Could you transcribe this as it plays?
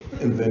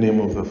In the name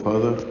of the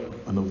Father,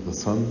 and of the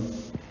Son,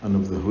 and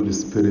of the Holy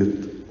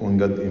Spirit, one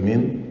God,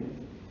 Amen.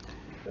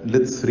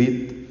 Let's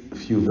read a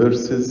few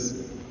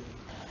verses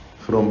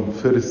from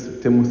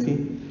 1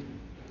 Timothy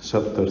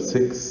chapter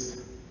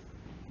 6,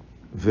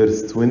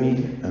 verse 20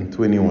 and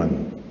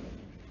 21.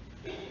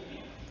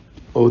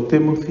 O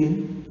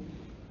Timothy,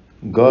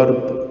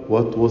 guard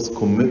what was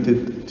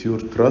committed to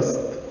your trust,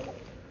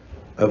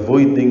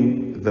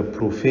 avoiding the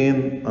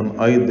profane and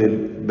idle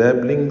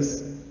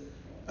babblings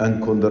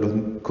and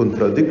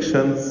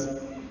contradictions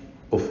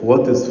of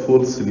what is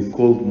falsely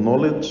called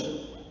knowledge.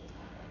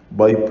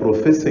 By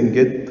professing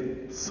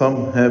it,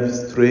 some have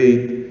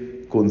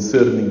strayed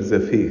concerning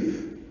the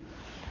faith.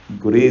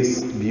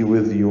 Grace be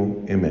with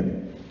you.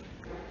 Amen.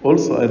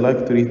 Also, I'd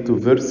like to read two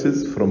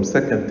verses from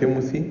 2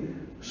 Timothy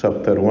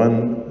chapter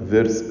 1,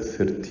 verse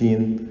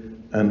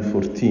 13 and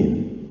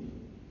 14.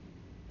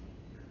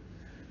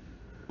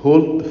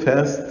 Hold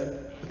fast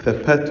the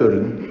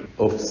pattern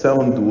of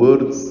sound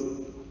words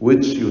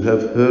which you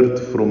have heard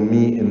from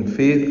me in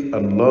faith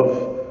and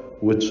love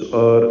which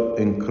are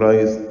in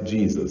Christ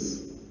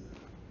Jesus.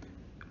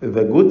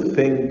 The good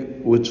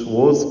thing which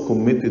was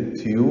committed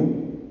to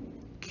you,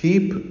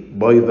 keep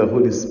by the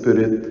Holy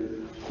Spirit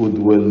who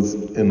dwells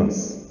in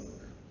us.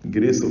 The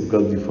grace of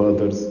God the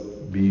Father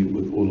be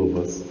with all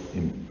of us.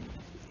 Amen.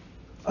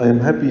 I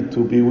am happy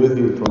to be with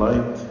you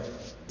tonight.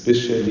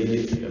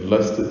 Especially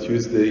last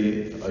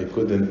Tuesday I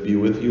couldn't be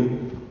with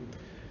you,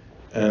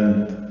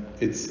 and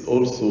it's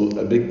also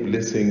a big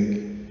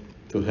blessing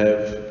to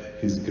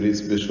have His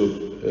Grace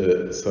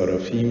Bishop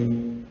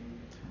Seraphim,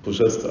 who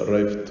just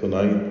arrived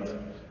tonight,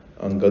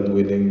 and God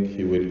willing,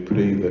 he will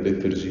pray the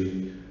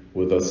liturgy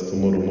with us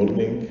tomorrow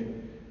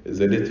morning.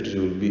 The liturgy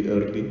will be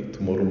early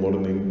tomorrow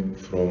morning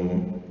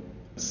from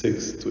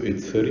 6 to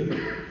 8:30,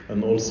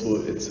 and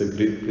also it's a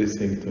great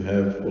blessing to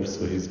have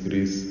also His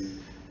Grace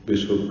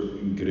Bishop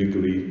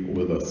Gregory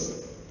with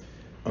us.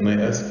 And I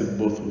asked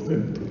both of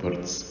them to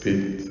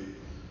participate,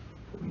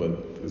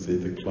 but they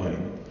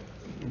declined.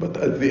 But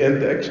at the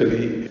end,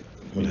 actually,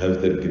 we'll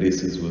have their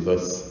graces with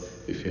us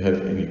if you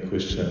have any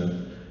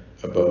question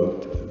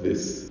about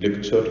this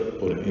lecture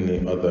or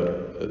any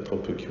other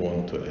topic you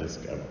want to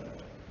ask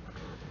about.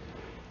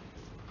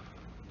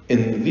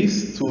 In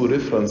these two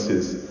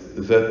references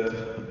that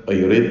I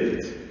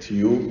read to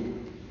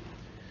you,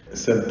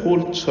 St.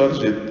 Paul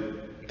charged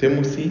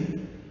Timothy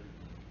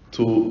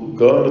to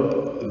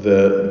guard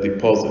the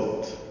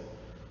deposit,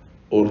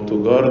 or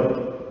to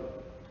guard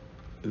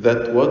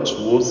that which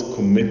was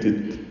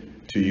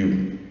committed to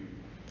you.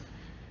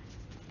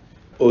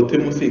 O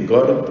Timothy,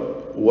 guard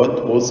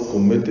what was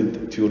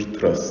committed to your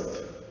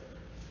trust.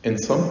 In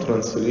some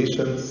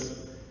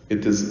translations,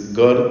 it is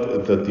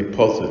guard the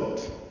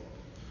deposit.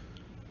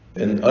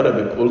 In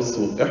Arabic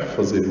also,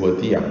 احفظ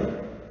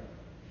الوديعة.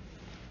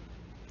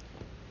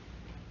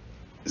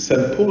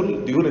 St.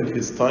 Paul, during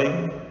his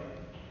time,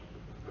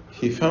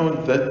 he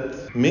found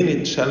that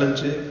many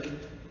challenges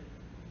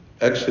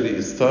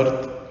actually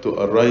start to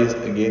arise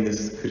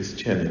against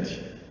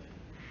Christianity.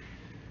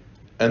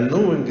 And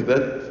knowing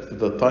that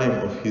the time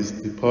of his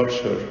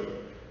departure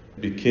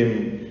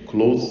became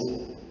close,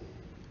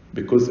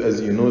 because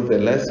as you know, the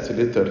last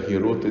letter he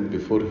wrote it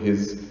before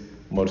his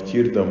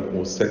martyrdom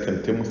was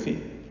 2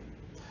 Timothy.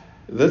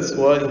 That's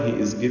why he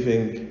is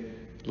giving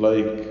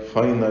like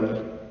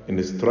final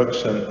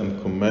instruction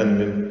and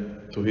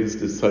commandment to his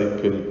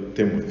disciple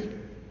Timothy.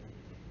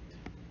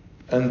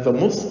 And the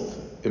most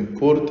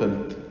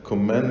important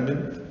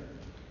commandment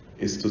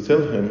is to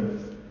tell him,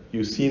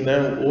 you see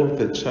now all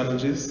the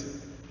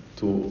challenges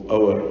to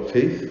our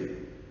faith,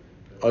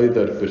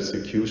 either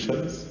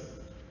persecutions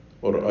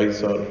or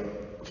either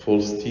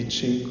false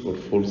teaching or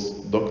false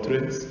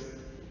doctrines.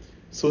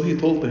 So he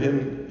told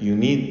him, you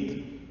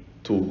need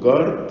to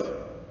guard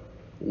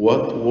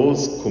what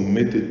was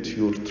committed to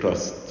your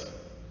trust.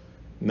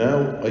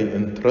 Now I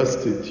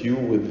entrusted you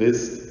with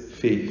this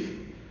faith.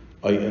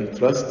 I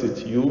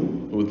entrusted you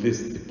with this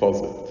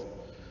deposit.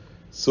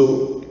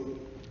 So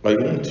I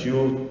want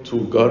you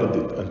to guard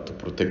it and to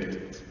protect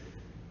it.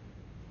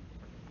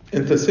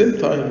 At the same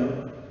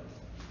time,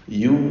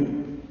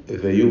 you,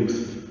 the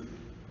youth,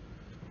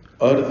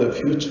 are the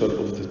future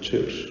of the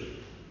church.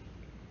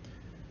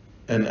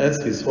 And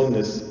as His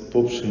Holiness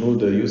Pope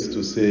Shenouda used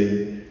to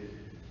say,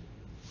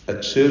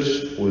 a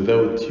church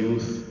without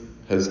youth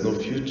has no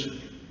future.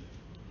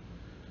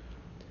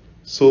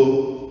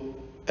 So,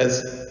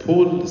 as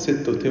Paul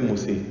said to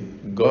Timothy,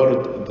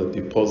 guard the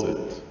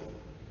deposit.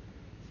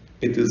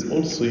 It is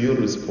also your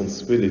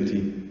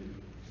responsibility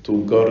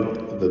to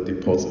guard the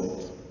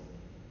deposit,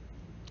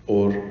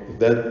 or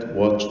that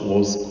which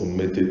was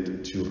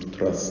committed to your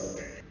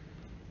trust.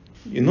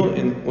 You know,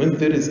 when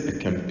there is a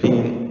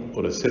campaign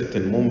or a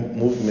certain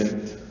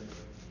movement,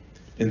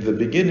 in the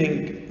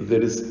beginning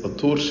there is a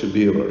torch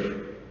bearer,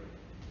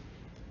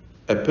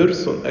 a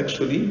person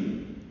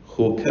actually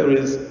who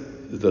carries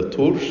the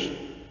torch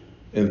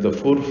in the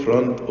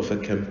forefront of a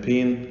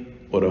campaign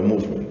or a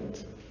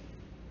movement.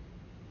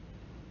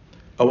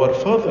 Our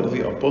father,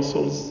 the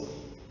apostles,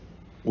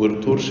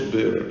 were torch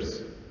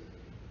bearers.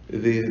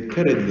 they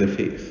carried the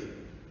faith,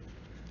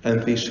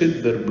 and they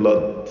shed their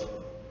blood,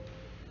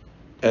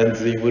 and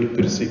they were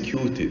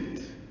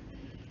persecuted,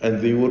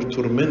 and they were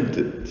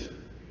tormented.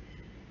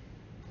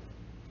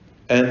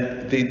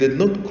 And they did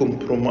not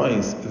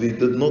compromise, they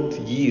did not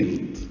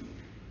yield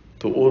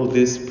to all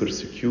this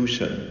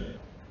persecution.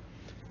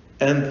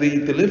 And they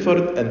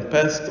delivered and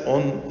passed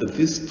on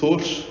this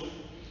torch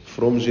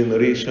from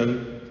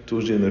generation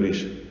to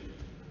generation.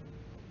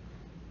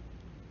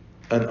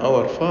 And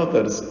our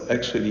fathers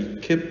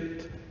actually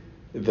kept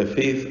the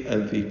faith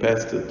and they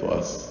passed it to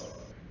us.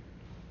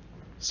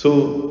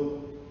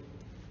 So,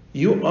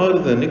 you are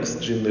the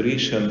next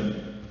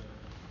generation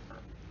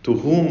to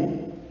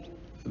whom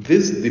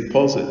this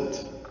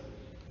deposit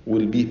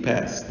will be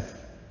passed.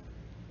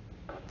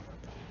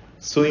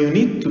 So you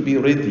need to be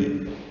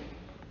ready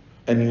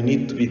and you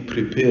need to be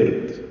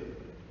prepared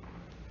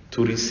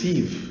to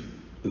receive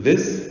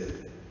this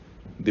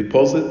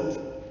deposit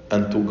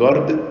and to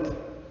guard it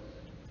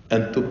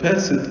and to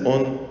pass it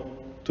on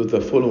to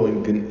the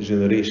following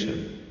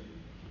generation.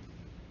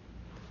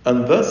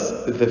 And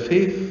thus the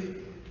faith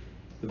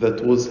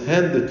that was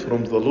handed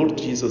from the Lord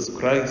Jesus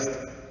Christ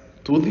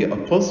to the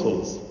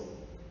apostles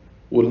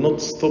will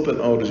not stop in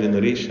our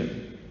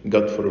generation,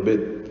 God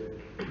forbid,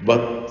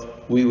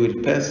 but we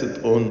will pass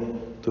it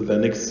on to the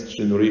next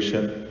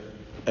generation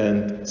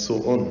and so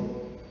on.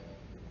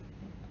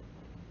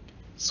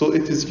 So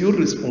it is your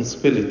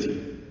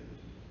responsibility.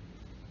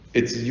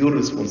 It's your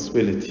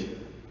responsibility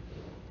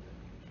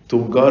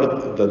to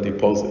guard the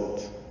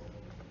deposit.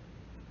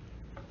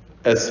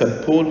 As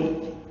St.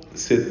 Paul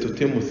said to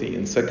Timothy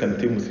in 2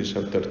 Timothy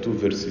chapter 2,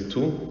 verse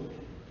 2,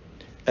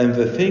 and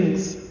the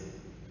things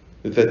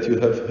that you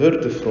have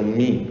heard from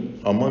me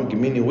among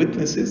many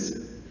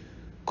witnesses,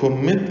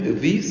 commit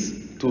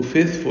these to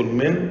faithful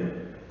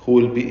men who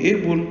will be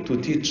able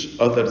to teach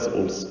others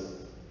also.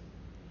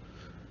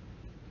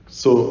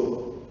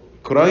 So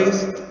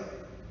Christ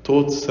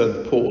taught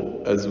St.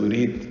 Paul, as we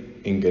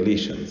read in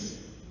Galatians,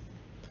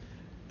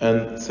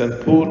 and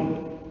St.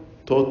 Paul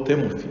taught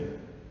Timothy.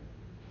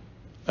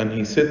 And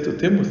he said to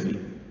Timothy,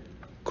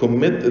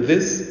 commit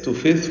this to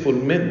faithful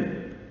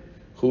men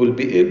who will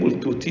be able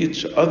to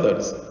teach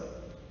others.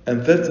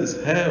 And that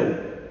is how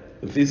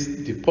this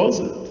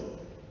deposit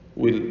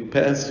will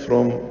pass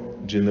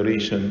from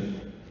generation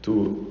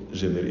to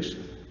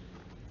generation.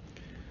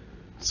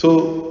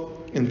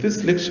 So, in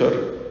this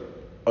lecture,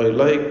 I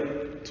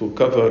like to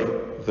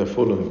cover the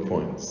following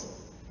points.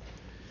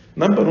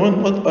 Number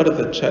one, what are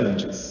the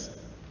challenges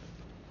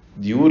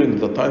during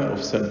the time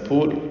of St.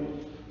 Paul,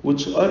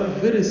 which are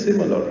very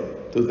similar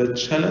to the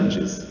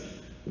challenges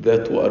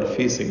that we are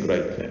facing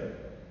right now?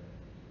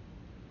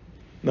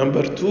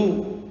 Number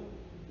two,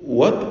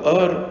 what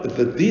are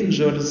the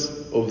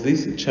dangers of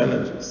these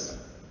challenges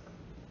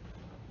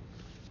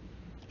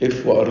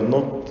if we are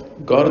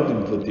not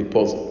guarding the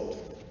deposit?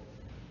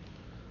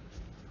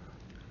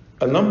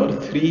 And number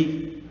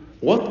three,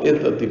 what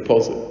is the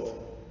deposit?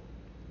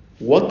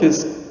 What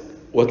is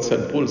what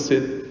St. Paul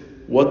said?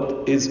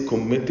 What is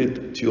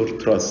committed to your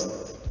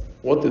trust?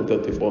 What is the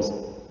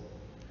deposit?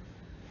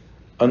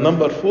 And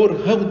number four,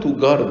 how to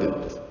guard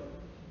it?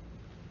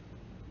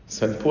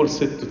 St. Paul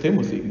said to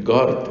Timothy,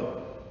 guard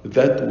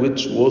that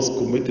which was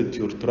committed to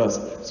your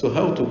trust. So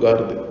how to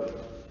guard it?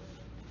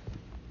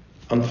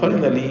 And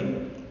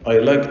finally, I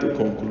like to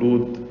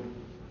conclude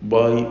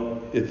by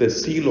the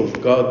seal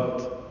of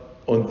God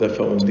on the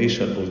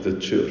foundation of the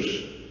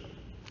church.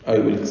 I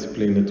will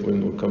explain it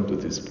when we come to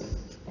this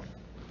point.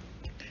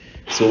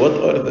 So what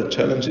are the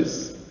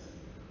challenges?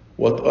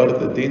 What are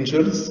the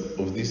dangers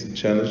of these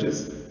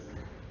challenges?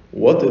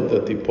 What is the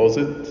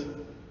deposit?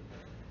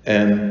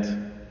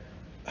 And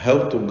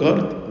how to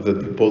guard the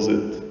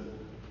deposit?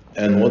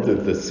 And what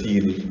is the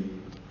seal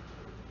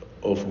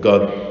of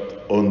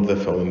God on the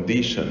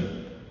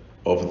foundation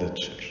of the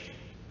church?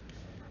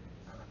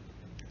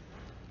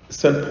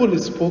 St. Paul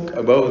spoke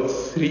about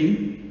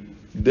three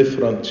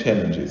different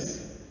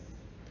challenges.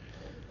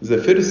 The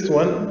first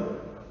one,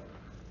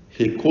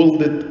 he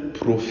called it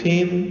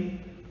profane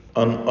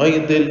and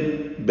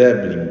idle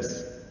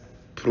babblings.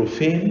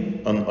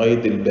 Profane and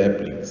idle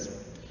babblings.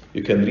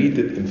 You can read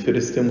it in 1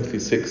 Timothy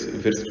 6,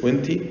 verse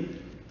 20,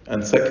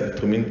 and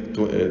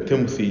 2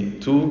 Timothy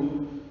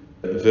 2,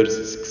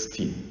 verse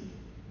 16.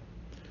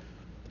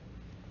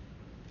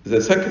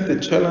 The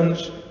second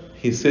challenge,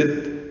 he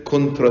said,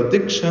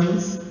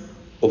 contradictions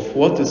of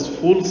what is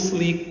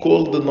falsely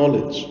called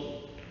knowledge.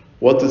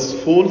 What is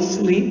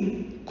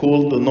falsely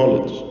called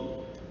knowledge?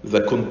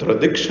 The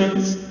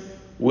contradictions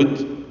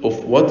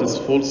of what is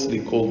falsely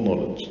called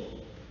knowledge.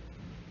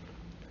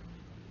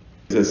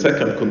 The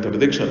second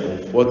contradiction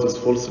of what is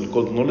falsely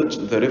called knowledge,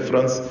 the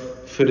reference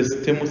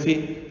 1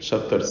 Timothy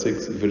chapter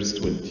 6, verse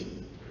 20.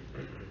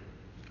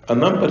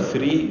 And number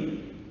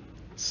three,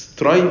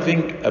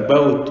 striving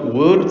about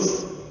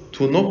words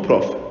to no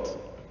profit.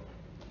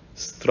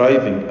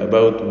 Striving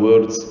about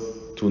words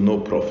to no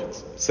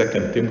profit.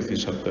 2 Timothy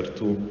chapter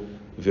 2,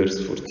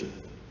 verse 14.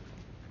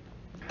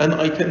 And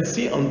I can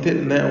see until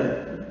now,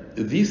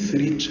 these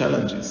three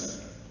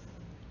challenges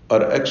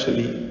are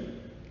actually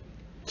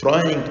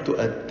trying to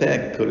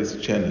attack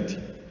Christianity,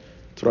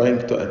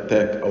 trying to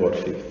attack our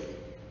faith.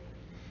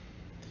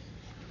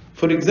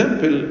 For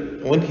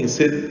example, when he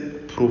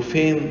said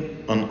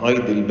profane and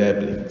idle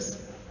babblings.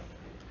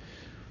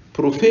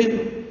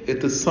 Profane,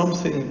 it is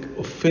something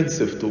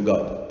offensive to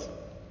God.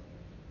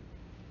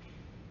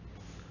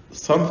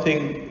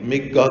 Something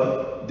make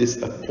God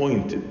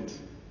disappointed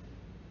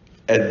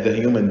at the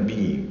human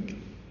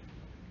being.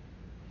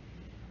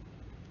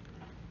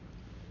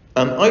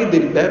 And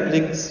idle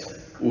babblings,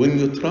 when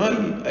you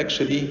try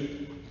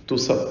actually to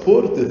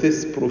support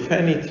this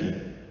profanity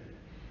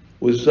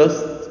with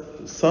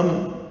just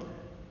some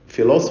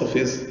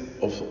philosophies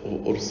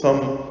or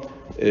some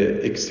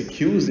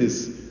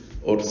excuses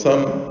or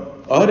some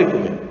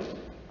argument,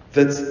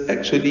 that's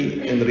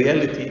actually in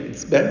reality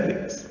it's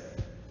babblings.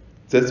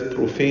 That's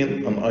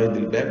profane and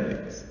idle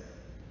babblings.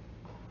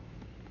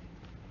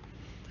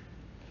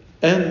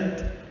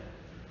 And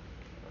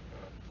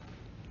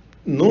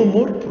no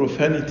more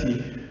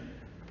profanity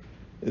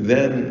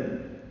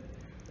than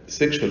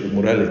sexual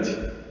immorality,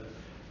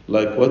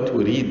 like what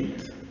we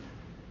read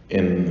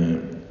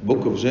in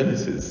book of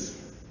Genesis,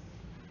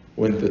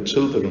 when the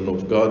children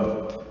of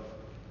God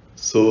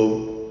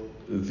saw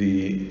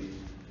the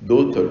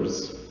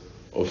daughters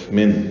of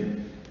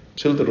men,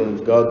 children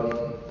of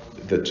God,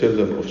 the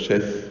children of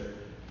Sheth,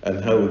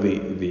 and how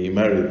they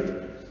married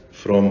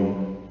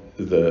from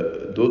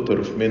the daughter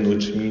of men,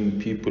 which mean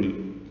people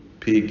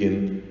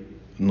pagan,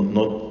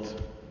 not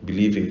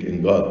believing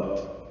in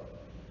God.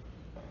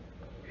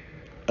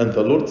 And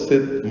the Lord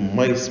said,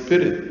 my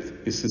spirit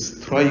is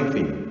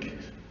striving,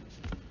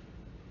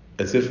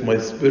 as if my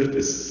spirit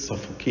is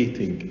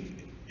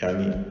suffocating,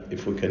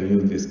 if we can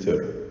use this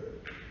term.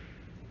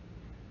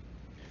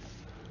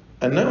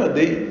 And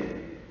nowadays,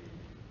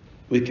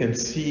 we can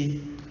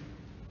see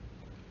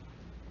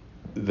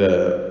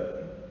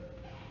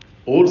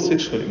all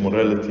sexual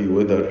immorality,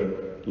 whether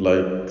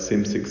like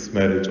same-sex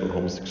marriage or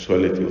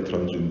homosexuality or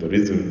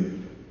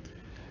transgenderism,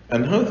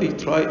 and how they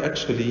try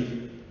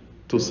actually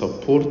to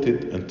support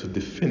it and to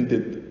defend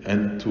it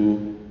and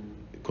to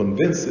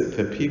convince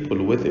the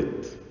people with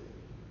it,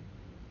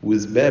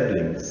 with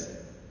babblings.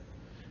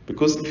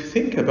 Because if you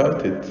think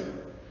about it,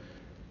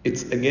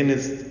 it's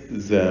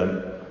against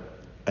the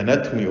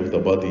anatomy of the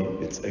body,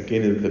 it's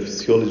against the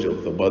physiology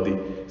of the body,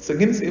 it's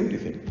against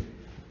everything.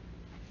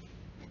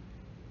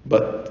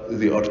 But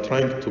they are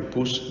trying to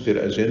push their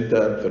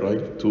agenda,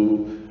 trying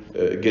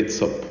to get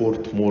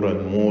support more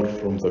and more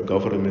from the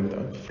government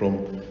and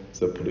from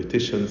the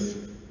politicians.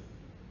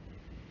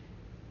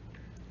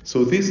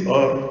 So these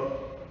are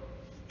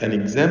an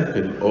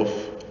example of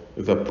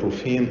the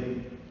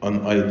profane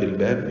and idle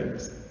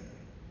babblings.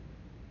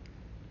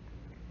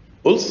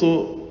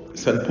 Also,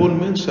 St. Paul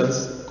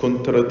mentions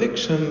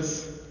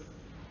contradictions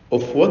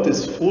of what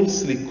is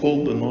falsely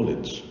called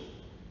knowledge.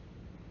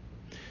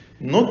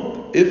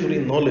 Not every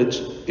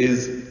knowledge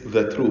is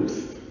the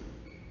truth.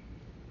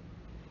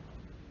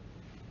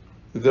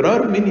 There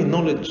are many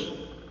knowledge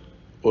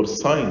or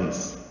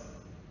science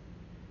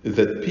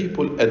that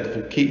people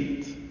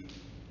advocate,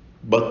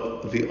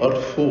 but they are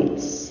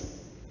false.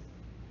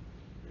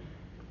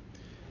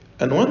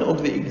 And one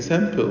of the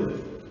examples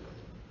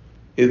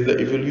is the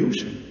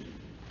evolution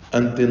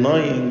and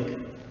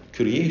denying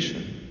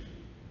creation.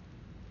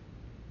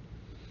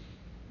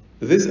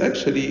 This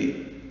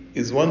actually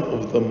is one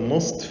of the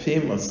most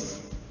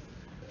famous,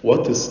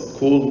 what is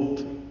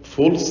called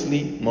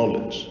falsely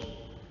knowledge,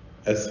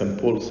 as St.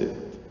 Paul said.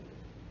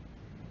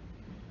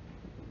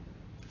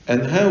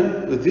 And how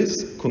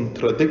this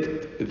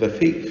contradicts the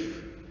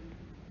faith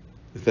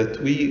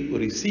that we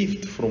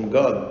received from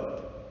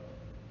God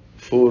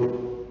for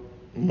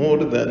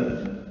more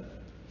than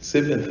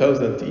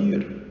 7,000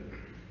 years.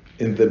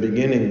 In the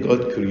beginning,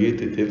 God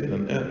created heaven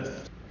and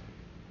earth.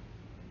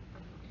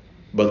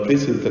 But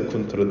this is the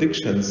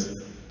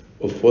contradictions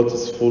of what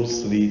is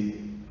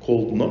falsely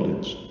called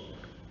knowledge.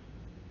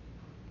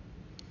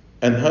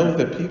 And how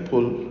the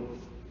people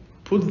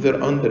put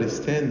their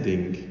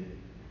understanding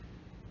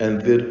and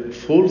their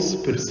false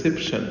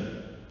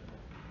perception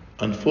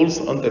and false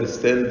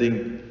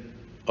understanding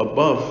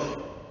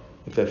above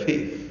the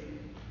faith.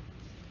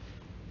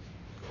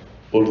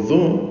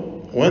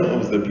 Although one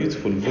of the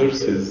beautiful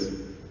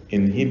verses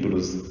in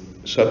Hebrews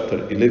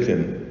chapter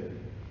 11,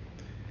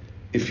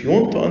 if you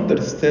want to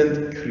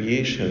understand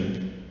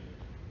creation,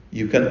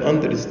 you can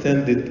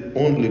understand it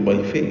only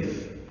by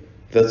faith.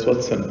 That's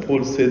what St.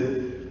 Paul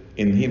said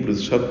in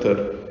Hebrews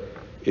chapter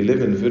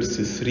 11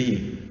 verse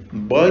 3.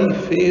 By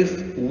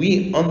faith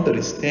we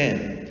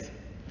understand.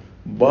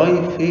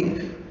 By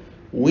faith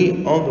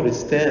we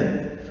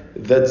understand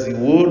that the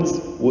worlds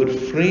were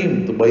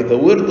framed by the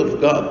word of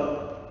God,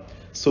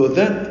 so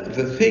that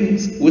the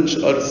things which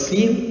are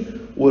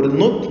seen were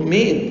not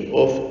made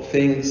of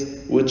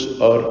things which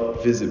are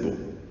visible.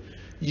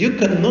 You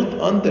cannot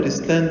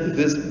understand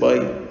this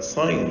by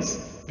science,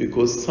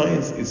 because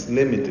science is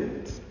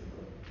limited.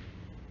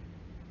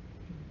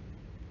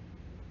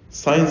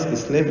 Science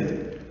is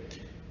limited.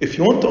 If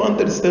you want to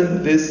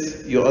understand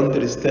this, you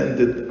understand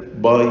it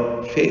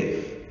by faith.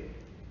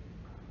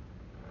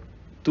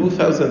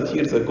 2,000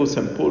 years ago,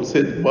 St. Paul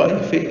said, by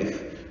faith,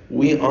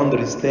 we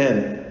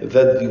understand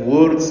that the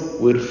words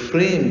were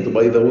framed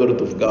by the Word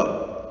of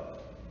God,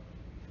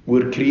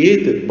 were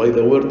created by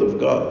the Word of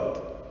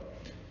God,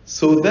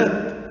 so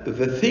that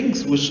the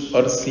things which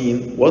are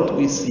seen, what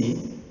we see,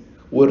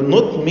 were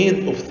not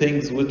made of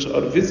things which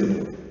are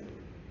visible.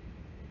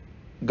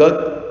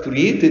 God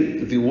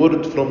created the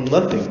world from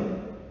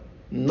nothing,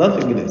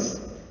 nothingness.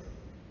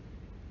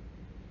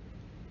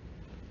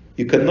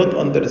 You cannot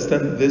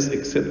understand this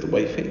except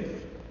by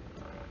faith.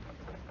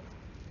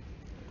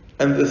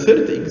 And the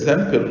third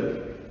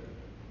example,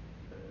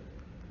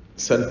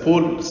 St.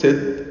 Paul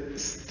said,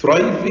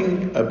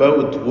 striving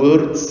about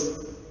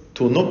words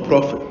to no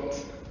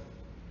profit.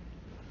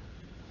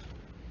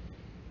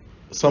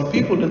 Some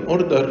people, in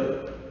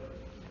order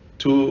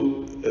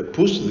to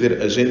push their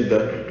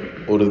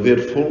agenda or their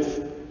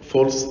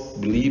false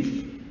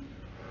belief,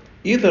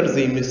 either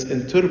they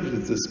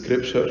misinterpret the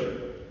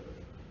scripture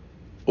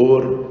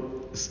or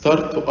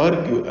start to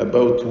argue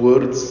about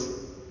words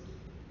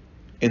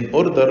in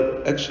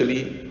order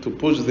actually to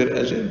push their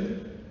agenda.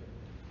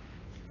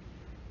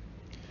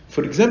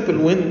 For example,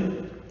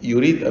 when you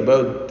read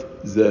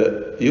about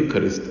the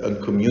Eucharist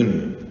and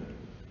communion,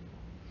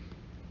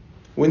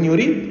 when you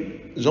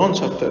read John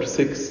chapter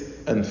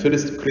 6 and 1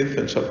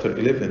 Corinthians chapter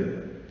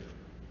 11,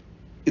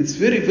 it's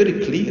very,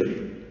 very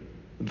clear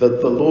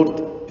that the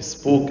Lord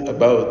spoke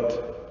about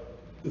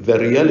the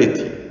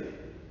reality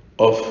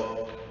of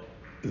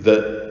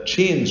the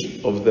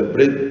change of the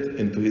bread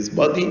into his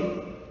body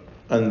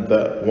and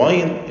the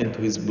wine into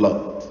his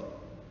blood.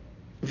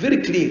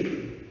 Very clear.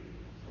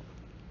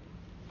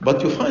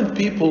 But you find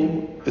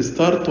people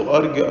start to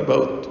argue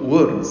about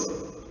words.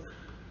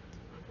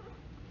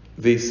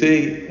 They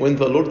say, when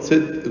the Lord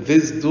said,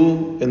 this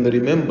do in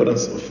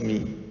remembrance of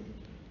me.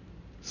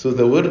 So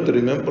the word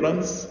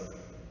remembrance,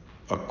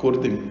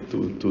 according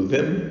to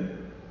them,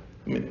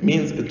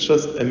 means it's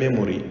just a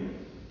memory,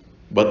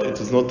 but it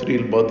is not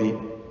real body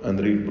and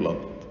real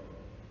blood.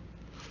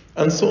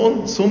 And so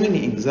on, so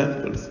many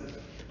examples,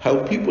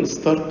 how people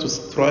start to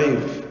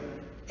strive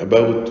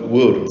about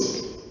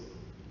words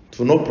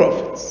to no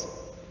profits.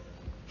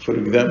 For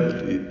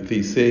example,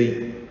 they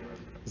say,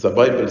 the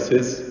Bible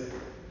says,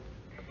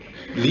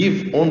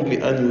 believe only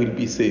and you will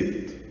be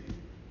saved.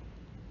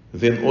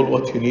 Then all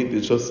what you need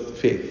is just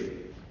faith.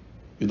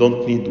 You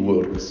don't need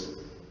works.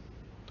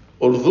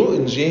 Although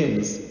in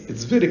James,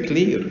 it's very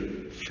clear,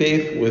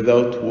 faith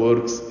without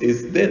works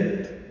is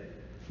dead.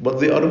 But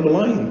they are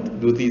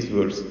blind to these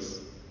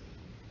verses.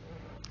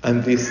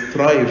 And they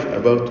strive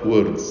about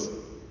words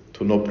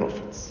to no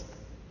profits.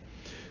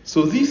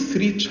 So these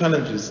three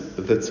challenges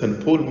that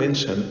St. Paul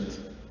mentioned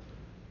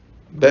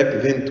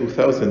back then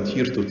 2,000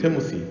 years to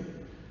Timothy,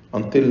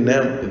 until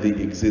now they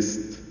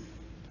exist.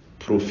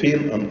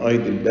 Profane and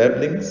idle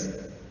babblings,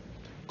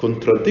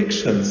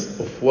 contradictions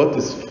of what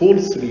is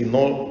falsely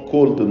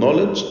called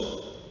knowledge,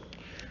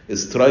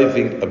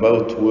 striving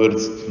about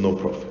words to no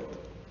profit.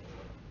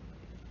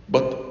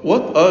 But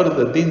what are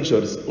the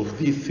dangers of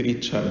these three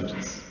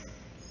challenges?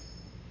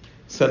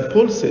 St.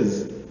 Paul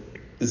says,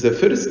 the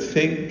first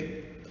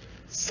thing,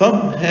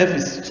 some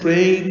have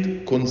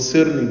strayed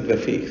concerning the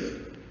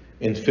faith.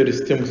 In 1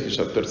 Timothy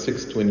chapter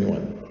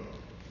 6:21.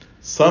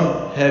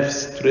 Some have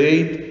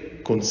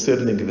strayed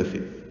concerning the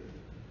faith.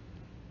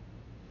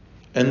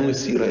 And we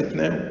see right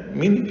now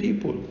many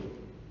people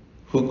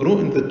who grow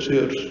in the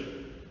church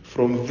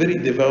from very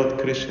devout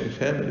Christian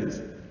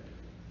families.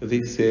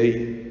 They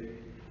say,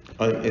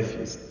 I'm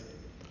atheist,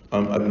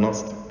 I'm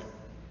agnostic,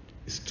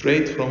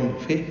 straight from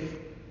faith.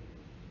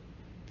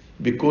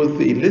 Because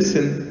they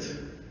listened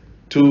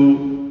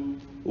to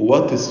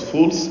what is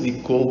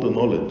falsely called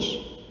knowledge.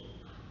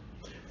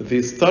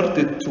 They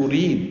started to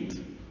read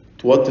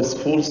what is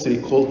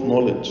falsely called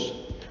knowledge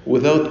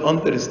without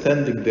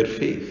understanding their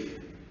faith,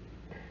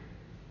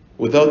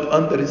 without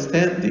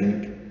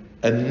understanding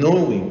and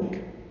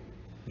knowing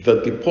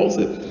the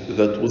deposit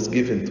that was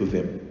given to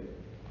them.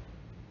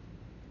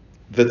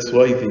 That's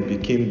why they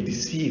became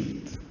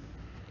deceived,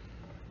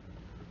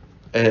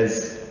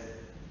 as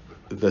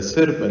the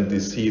serpent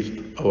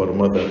deceived our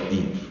mother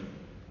Eve.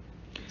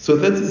 So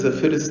that is the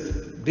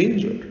first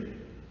danger.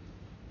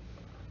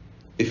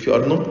 If you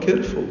are not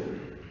careful,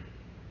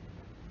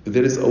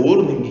 there is a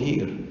warning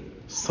here.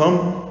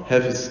 Some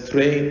have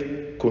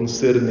strayed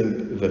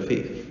concerning the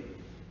faith.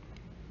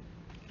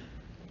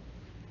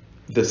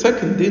 The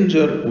second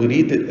danger, we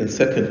read it in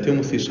 2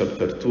 Timothy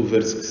chapter 2,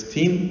 verse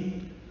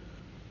 16.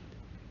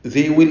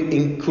 They will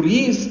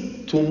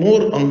increase to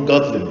more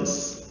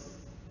ungodliness.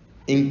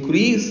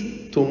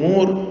 Increase to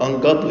more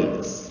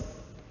ungodliness.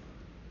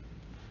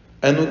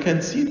 And we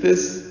can see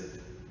this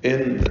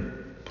in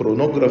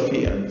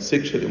pornography and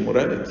sexual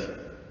immorality.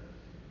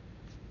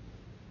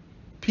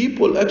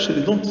 People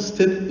actually don't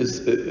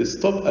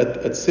stop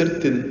at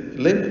certain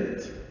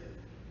limit.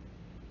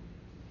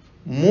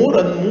 More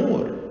and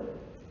more,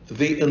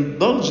 they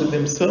indulge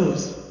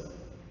themselves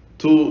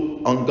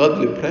to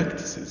ungodly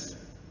practices.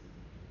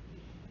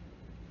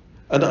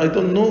 And I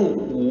don't know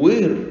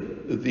where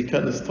they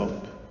can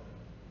stop.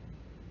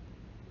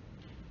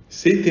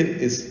 Satan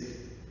is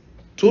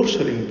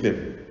torturing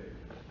them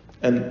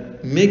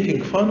and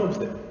making fun of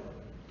them,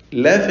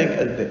 laughing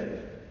at them.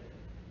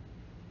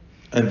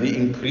 And they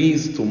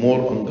increase to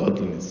more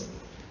ungodliness.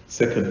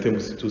 2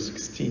 Timothy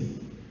 2:16.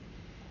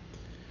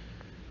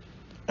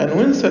 And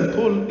when St.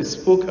 Paul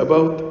spoke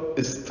about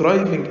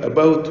striving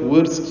about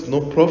words no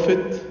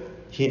profit,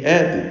 he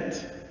added,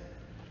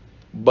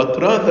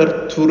 but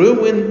rather to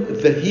ruin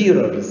the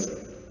hearers.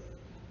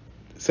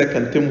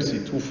 2 Timothy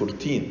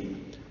 2:14.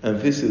 And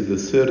this is the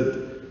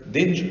third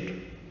danger.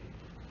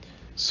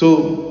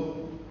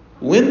 So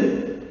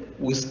when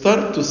we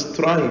start to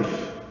strive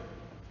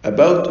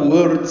about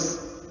words,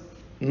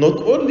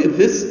 not only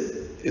this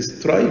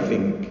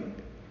striving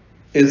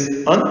is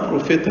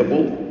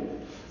unprofitable,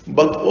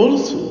 but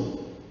also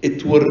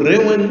it will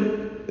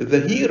ruin the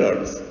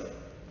hearers.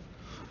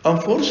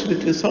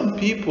 Unfortunately, some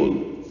people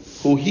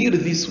who hear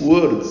these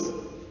words,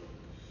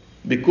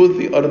 because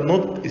they are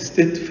not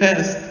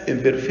steadfast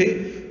in their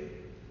faith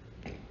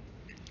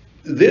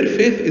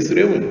is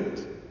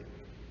ruined,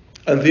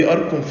 and they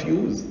are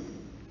confused.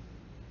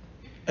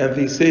 And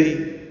they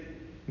say,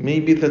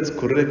 maybe that's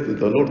correct.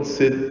 The Lord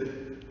said,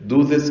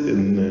 do this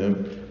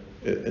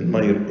in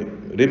my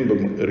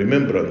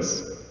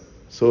remembrance.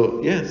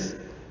 So yes,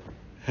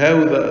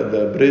 how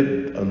the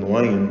bread and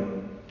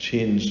wine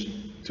change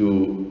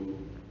to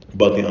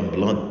body and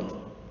blood.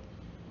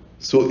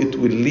 So it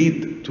will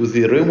lead to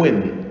the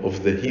ruin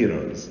of the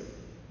hearers.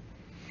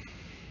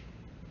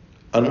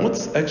 And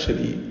what's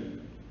actually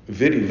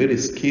very, very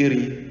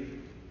scary,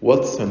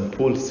 what St.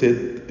 Paul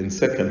said in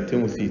 2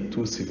 Timothy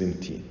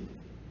 2:17.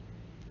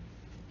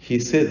 He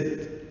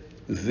said,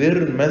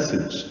 their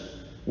message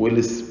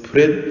will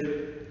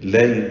spread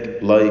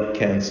like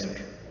cancer.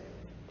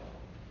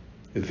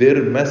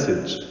 Their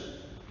message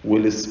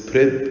will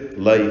spread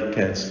like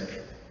cancer.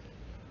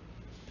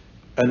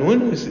 And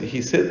when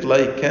he said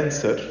like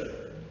cancer,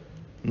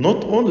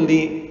 not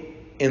only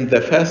in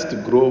the fast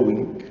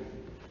growing,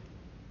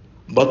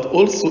 but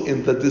also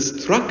in the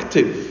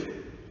destructive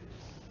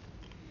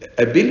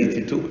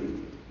ability to it.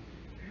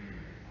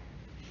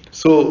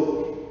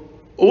 So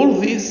all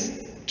these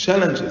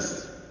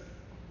challenges,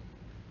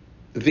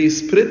 they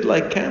spread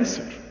like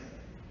cancer.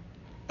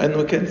 And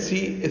we can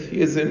see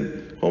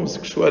atheism,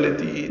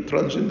 homosexuality,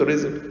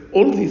 transgenderism,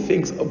 all these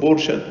things,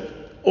 abortion,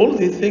 all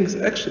these things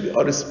actually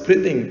are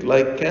spreading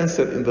like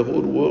cancer in the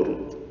whole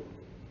world,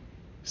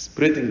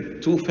 spreading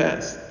too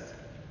fast.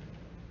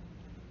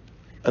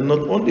 And not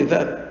only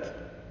that,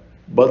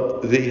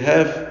 but they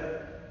have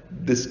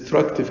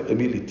destructive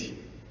ability.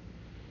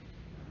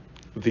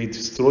 They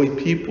destroy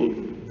people,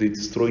 they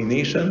destroy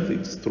nations, they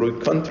destroy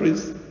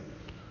countries,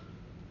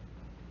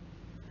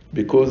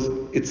 because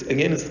it's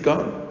against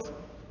God.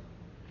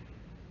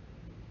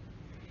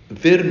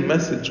 Their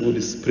message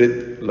will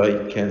spread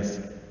like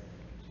cancer.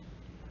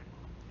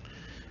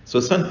 So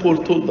St. Paul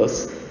told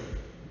us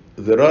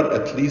there are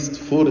at least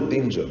 4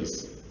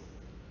 dangers.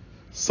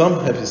 Some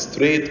have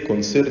strayed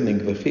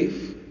concerning the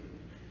faith.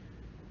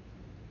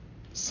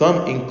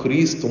 Some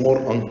increase to more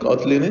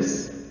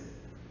ungodliness.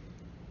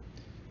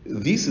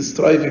 These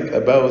striving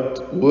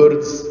about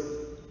words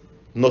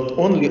not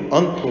only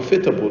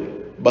unprofitable,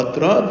 but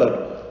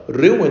rather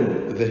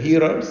ruin the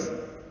hearers.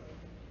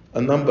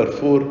 And number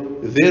 4,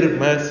 their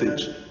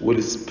message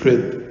will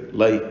spread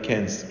like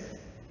cancer.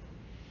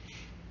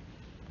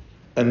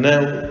 And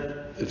now,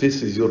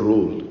 this is your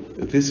role.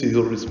 This is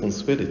your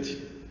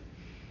responsibility.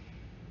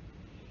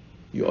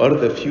 You are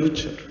the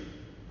future.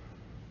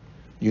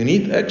 You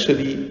need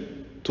actually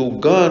to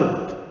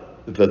guard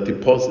the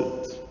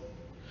deposit,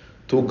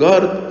 to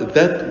guard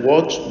that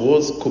which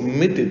was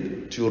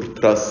committed to your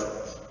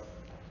trust.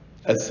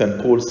 As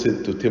St. Paul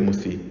said to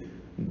Timothy,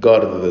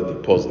 guard the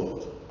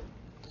deposit.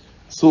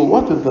 So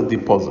what is the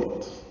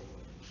deposit?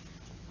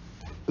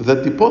 The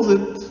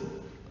deposit,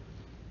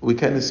 we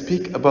can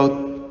speak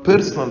about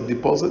personal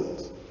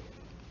deposit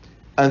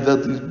and the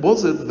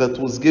deposit that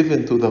was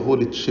given to the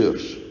Holy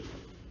Church.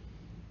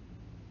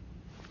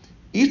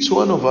 Each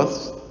one of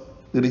us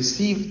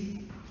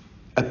received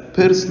a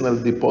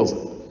personal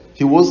deposit.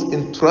 He was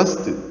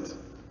entrusted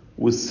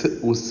with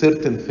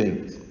certain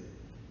things.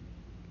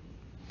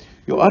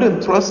 You are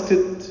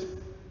entrusted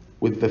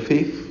with the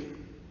faith.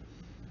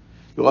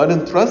 You are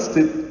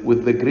entrusted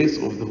with the grace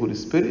of the Holy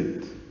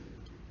Spirit.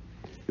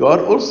 You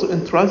are also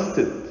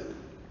entrusted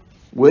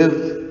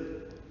with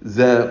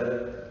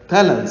the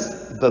talents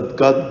that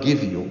God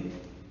gave you,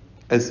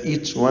 as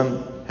each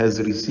one has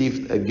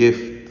received a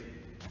gift.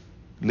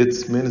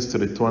 Let's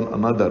minister to one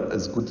another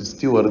as good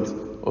stewards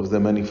of the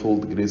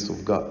manifold grace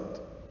of God.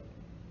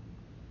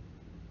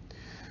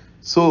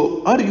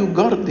 So, are you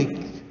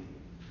guarding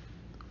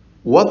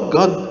what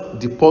God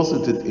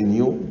deposited in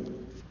you?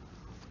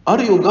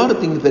 Are you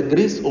guarding the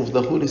grace of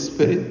the Holy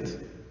Spirit?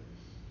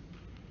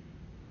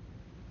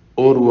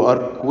 Or we are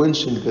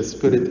quenching the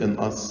Spirit in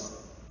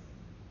us?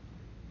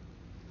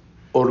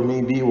 Or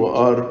maybe we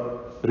are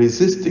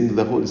resisting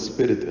the Holy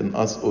Spirit in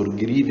us or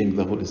grieving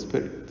the Holy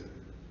Spirit?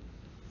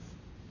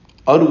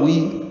 Are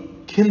we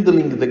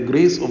kindling the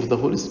grace of the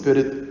Holy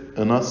Spirit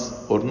in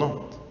us or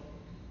not?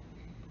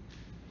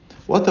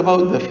 What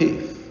about the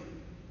faith?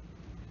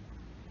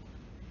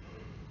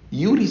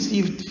 You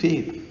received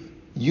faith.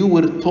 You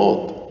were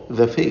taught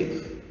the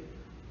faith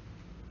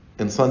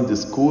in Sunday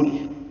school,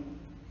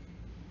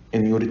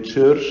 in your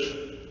church,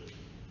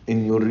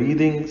 in your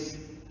readings,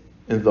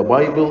 in the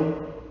Bible,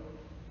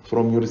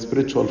 from your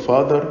spiritual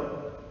father,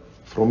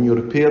 from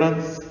your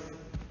parents.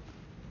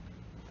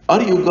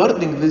 Are you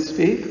guarding this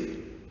faith?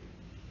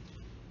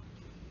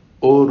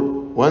 Or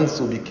once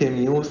we became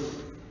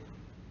youth,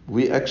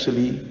 we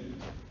actually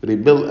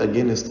rebel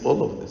against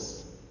all of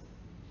this?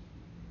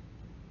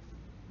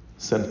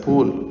 St.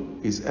 Paul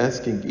is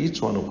asking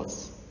each one of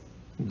us,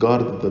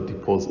 guard the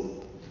deposit.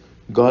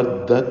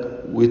 Guard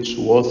that which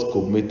was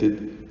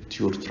committed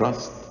to your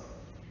trust.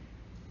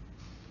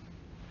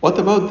 What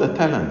about the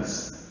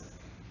talents?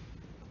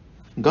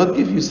 God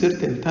gave you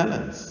certain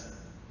talents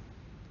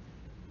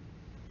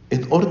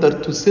in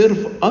order to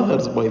serve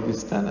others by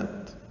this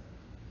talent,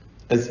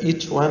 as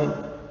each one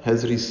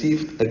has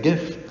received a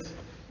gift.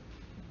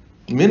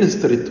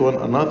 Minister it to one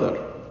another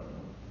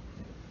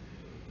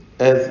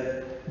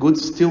as good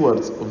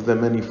stewards of the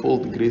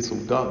manifold grace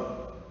of God.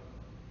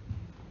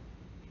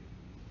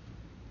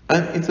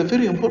 And it's a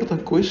very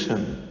important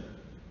question.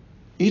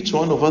 Each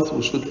one of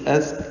us should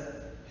ask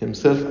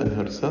himself and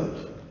herself,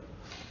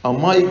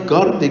 am I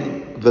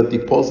guarding the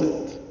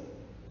deposit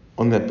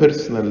on a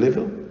personal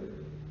level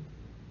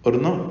or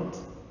not?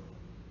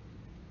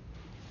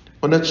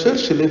 On a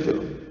church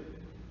level,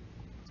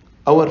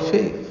 our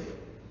faith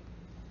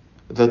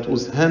that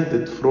was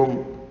handed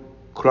from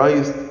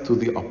Christ to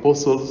the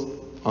apostles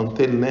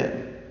until now,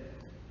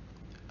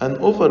 and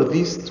over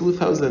these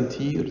 2,000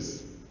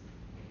 years,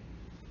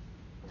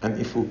 and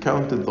if we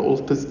counted the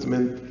Old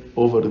Testament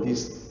over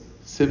these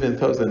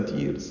 7,000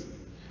 years,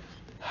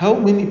 how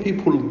many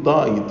people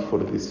died for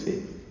this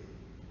faith?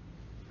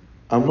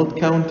 I'm not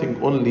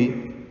counting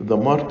only the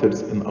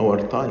martyrs in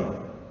our time.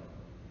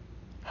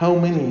 How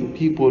many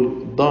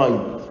people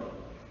died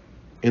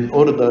in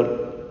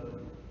order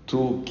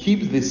to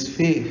keep this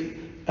faith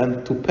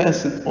and to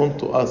pass it on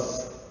to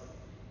us?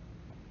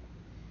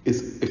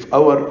 If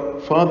our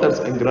fathers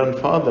and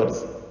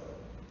grandfathers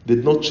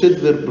did not shed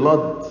their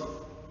blood,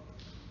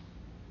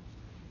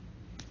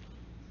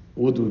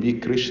 would we be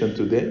Christian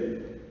today?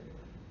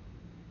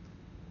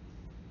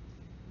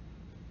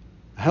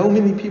 How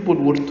many people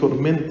were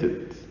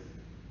tormented?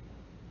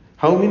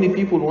 How many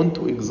people went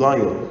to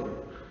exile?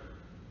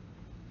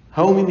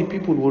 How many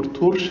people were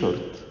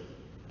tortured?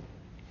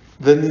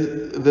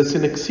 The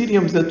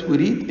Synaxariums that we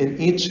read in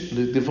each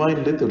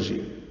divine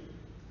liturgy,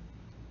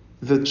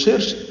 the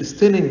church is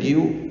telling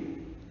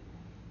you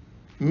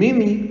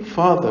many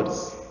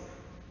fathers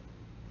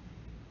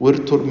were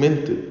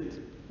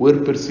tormented, were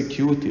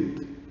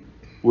persecuted,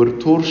 were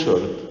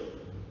tortured,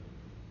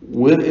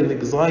 were in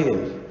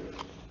exile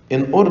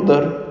in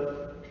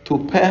order to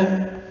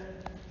pass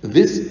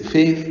this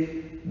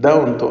faith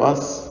down to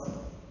us.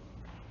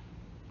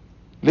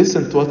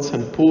 Listen to what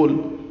St.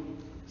 Paul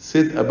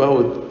said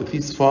about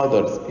these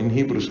fathers in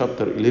Hebrews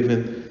chapter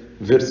 11,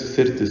 verse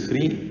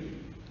 33,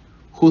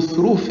 who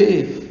through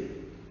faith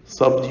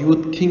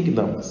subdued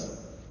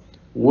kingdoms,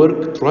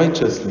 worked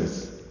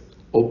righteousness,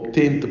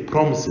 obtained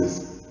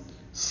promises,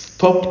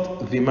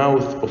 stopped the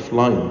mouth of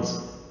lions,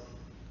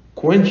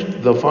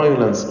 quenched the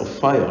violence of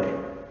fire,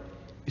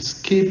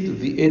 escaped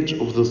the edge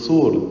of the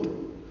sword,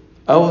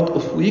 out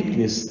of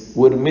weakness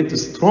were made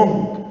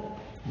strong,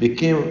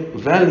 became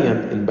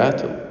valiant in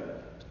battle,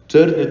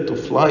 turned to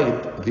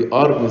flight the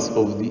armies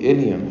of the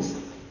aliens.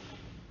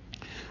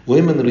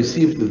 Women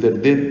received their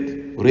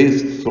dead,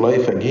 raised to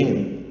life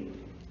again.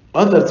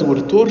 Others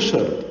were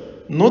tortured,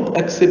 not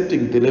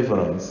accepting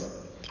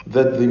deliverance,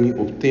 that they may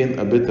obtain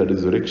a better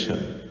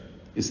resurrection.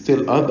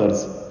 Still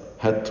others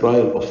had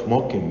trial of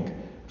mocking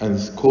and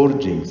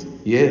scourgings,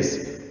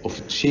 yes,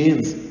 of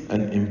chains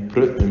and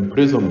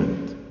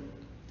imprisonment.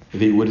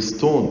 They were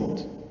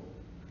stoned,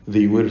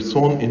 they were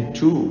sawn in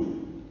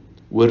two,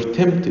 were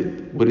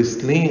tempted, were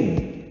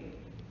slain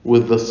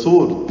with the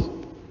sword.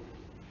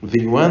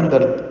 They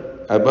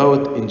wandered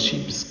about in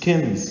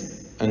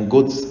sheepskins and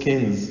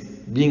goatskins,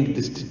 being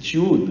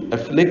destitute,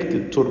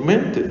 afflicted,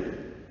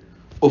 tormented,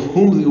 of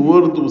whom the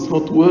world was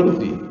not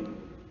worthy.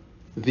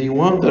 They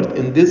wandered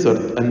in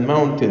desert and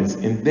mountains,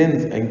 in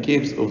dens and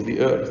caves of the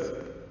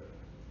earth.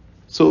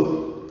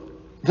 So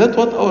that's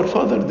what our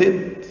Father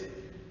did.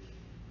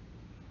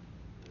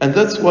 And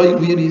that's why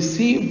we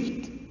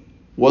received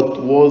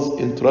what was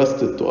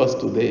entrusted to us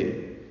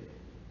today.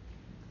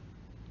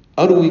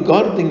 Are we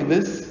guarding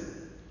this?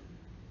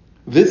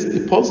 This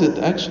deposit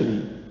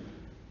actually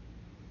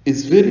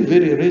is very,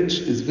 very rich,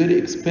 is very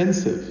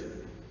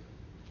expensive.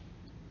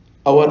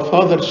 Our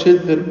Father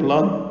shed their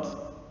blood.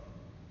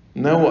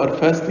 Now are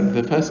fasting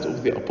the fast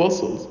of the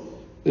apostles.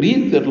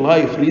 Read their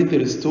life, read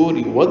their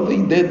story, what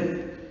they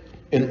did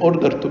in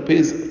order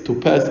to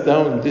pass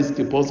down this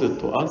deposit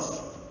to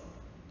us.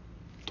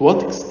 To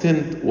what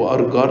extent we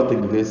are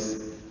guarding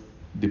this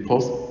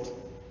deposit?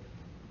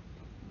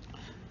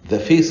 the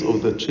face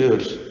of the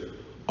church,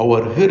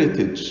 our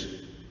heritage,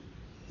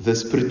 the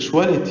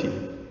spirituality.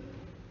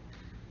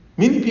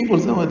 Many people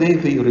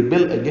nowadays, they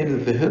rebel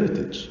against the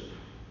heritage.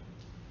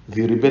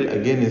 They rebel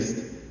against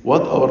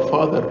what our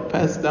father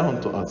passed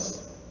down to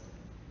us.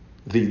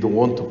 They don't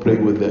want to pray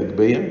with the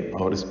Agpeya,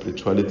 our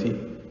spirituality.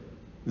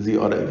 They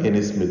are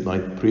against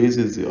midnight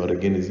praises. They are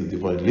against the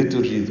divine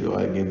liturgy. They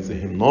are against the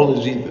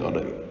hymnology.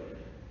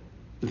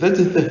 That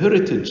is the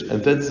heritage,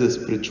 and that's the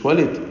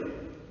spirituality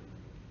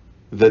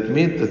that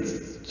made the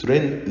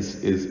strength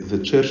is the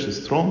church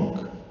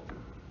strong.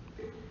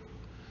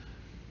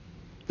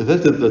 That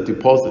is the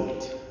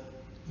deposit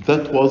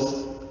that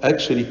was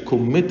actually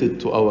committed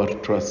to our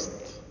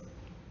trust.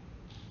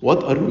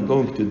 What are we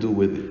going to do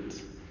with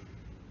it?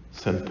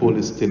 St. Paul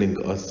is telling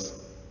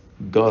us,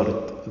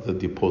 guard the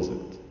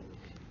deposit.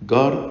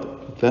 Guard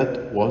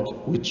that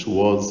which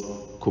was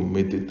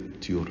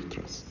committed to your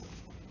trust.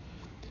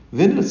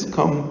 Then let's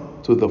come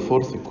to the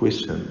fourth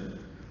question.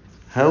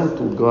 How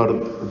to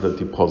guard the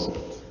deposit?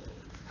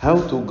 How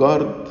to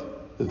guard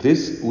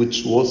this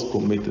which was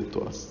committed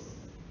to us?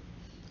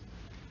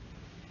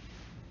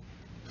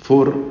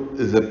 For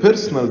the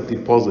personal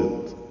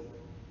deposit,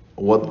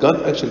 what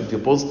God actually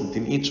deposited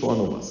in each one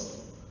of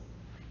us,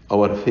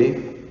 our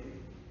faith,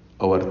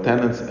 our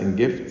talents and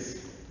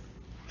gifts,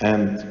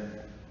 and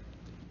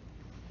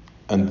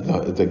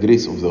the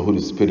grace of the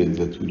Holy Spirit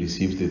that we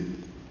received it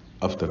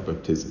after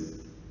baptism.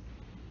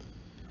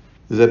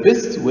 The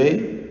best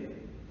way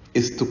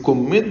is to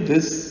commit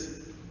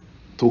this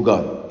to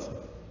God,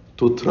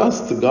 to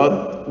trust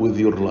God with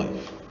your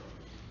life.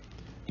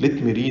 Let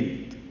me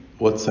read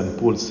what St.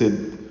 Paul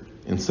said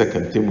in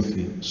 2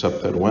 Timothy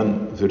chapter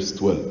 1, verse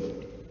 12.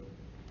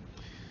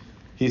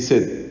 He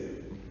said,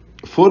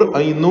 "For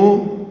I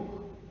know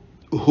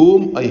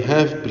whom I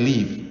have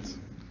believed."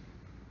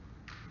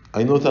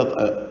 I know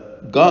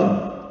that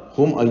God,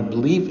 whom I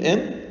believe in,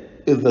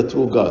 is the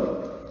true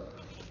God.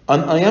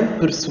 And I am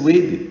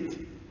persuaded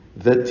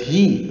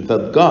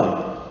that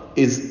God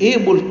is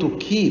able to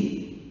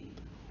keep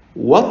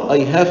what I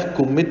have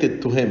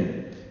committed to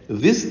him.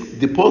 This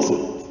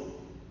deposit,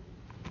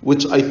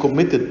 which I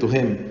committed to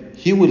him,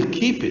 he will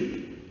keep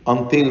it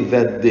until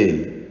that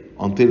day,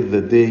 until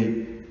the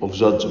day of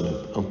judgment,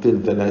 until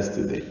the last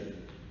day.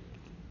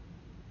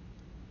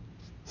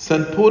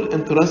 St. Paul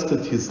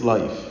entrusted his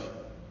life.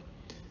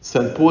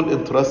 St. Paul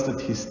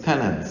entrusted his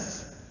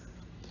talents.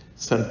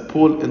 St.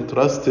 Paul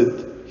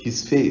entrusted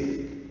his faith.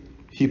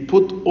 He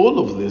put all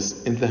of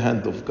this in the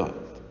hand of God.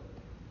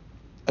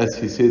 As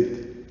he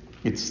said,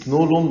 it's no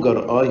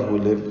longer I who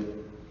live,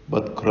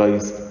 but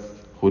Christ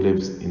who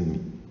lives in me.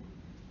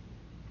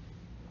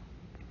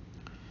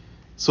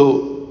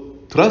 So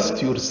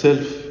trust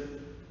yourself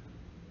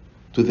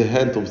to the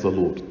hand of the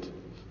Lord.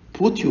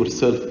 Put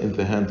yourself in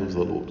the hand of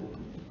the Lord.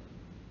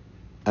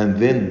 And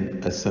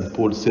then, as St.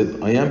 Paul said,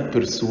 I am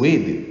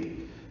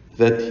persuaded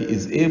that he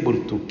is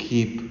able to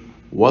keep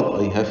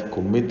what I have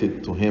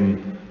committed to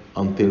him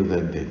until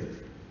that day.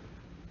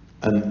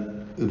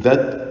 And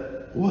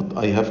that what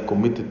I have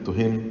committed to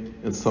him,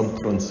 in some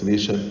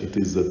translation, it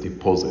is a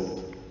deposit.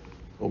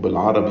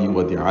 وبالعربي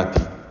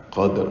وديعتي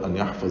قادر أن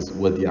يحفظ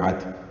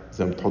وديعتي.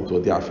 زي ما تحط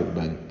وديعة في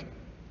البنك.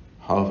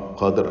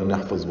 قادر أن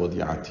يحفظ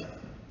وديعتي.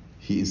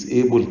 He is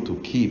able to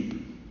keep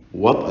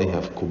what I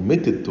have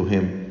committed to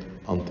him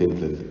until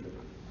the day.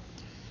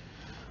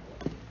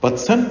 But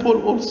St.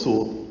 Paul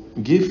also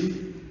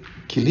gave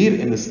clear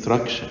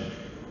instruction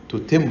to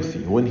Timothy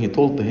when he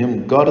told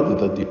him, guard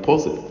the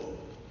deposit.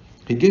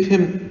 He gave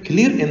him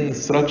clear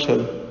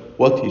instruction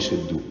what he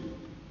should do.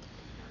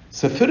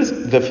 So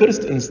the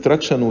first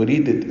instruction, we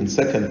read it in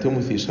 2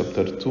 Timothy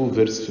chapter 2,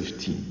 verse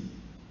 15.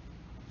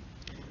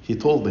 He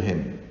told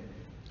him,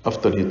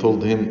 after he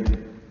told him,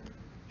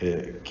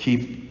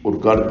 keep or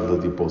guard the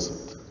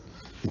deposit,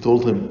 he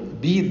told him,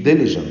 be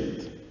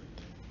diligent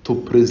to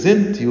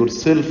present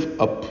yourself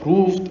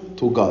approved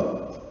to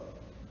God.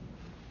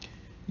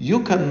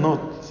 You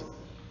cannot,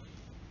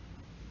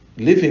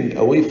 living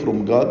away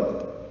from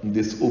God,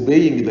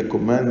 disobeying the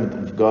commandment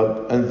of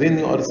God, and then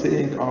you are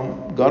saying,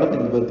 I'm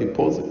guarding the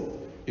deposit.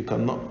 You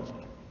cannot.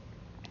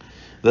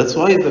 That's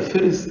why the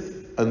first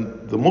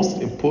and the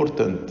most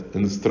important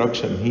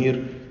instruction here,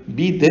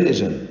 be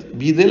diligent.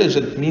 Be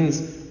diligent means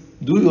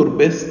do your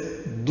best,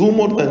 do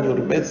more than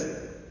your best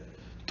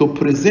to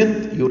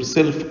present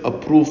yourself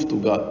approved to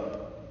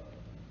God.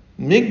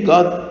 Make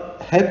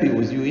God happy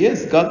with you.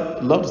 Yes,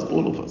 God loves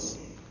all of us.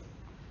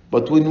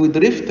 But when we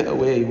drift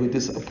away, we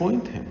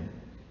disappoint Him.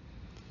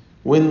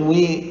 When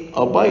we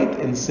abide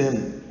in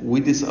sin, we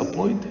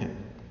disappoint Him.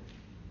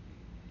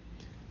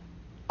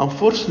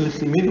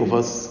 Unfortunately, many of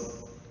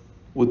us,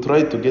 we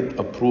try to get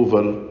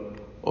approval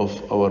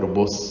of our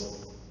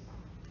boss,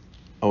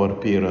 our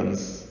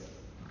parents,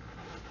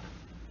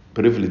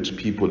 privileged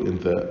people in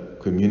the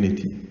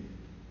community.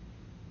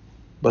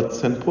 But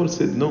St. Paul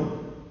said, no.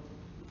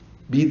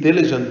 Be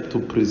diligent to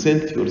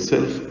present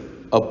yourself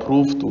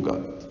approved to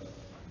God.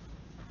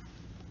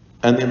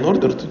 And in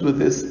order to do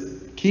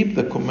this, keep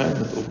the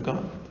commandment of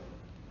God.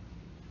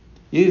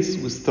 Yes,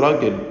 we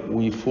struggle,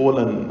 we fall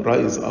and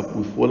rise up,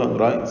 we fall and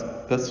rise.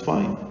 That's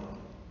fine.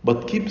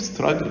 But keep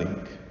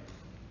struggling.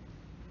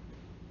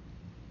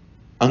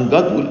 And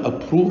God will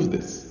approve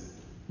this.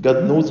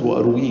 God knows we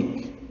are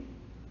weak.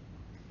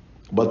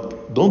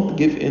 But don't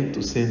give in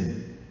to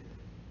sin.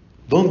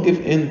 Don't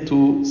give in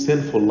to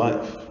sinful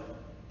life.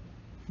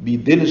 Be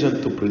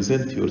diligent to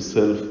present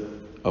yourself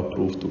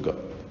approved to God.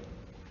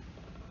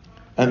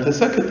 And the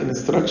second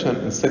instruction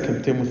in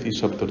 2 Timothy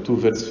chapter 2,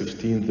 verse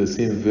 15, the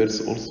same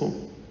verse also.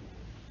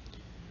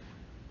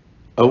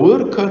 A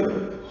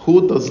worker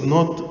who does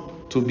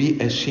not to be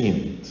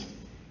ashamed.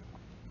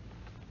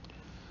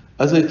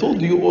 As I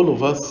told you, all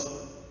of us,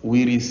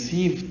 we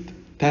received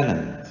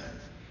talent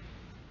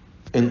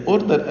in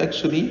order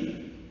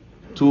actually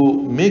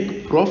to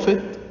make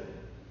profit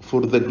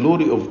for the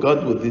glory of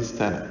God with this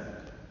talent.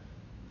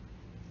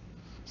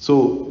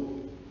 So,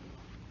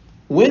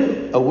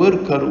 when a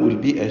worker will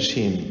be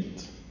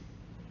ashamed,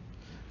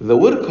 the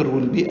worker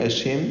will be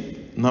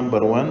ashamed,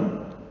 number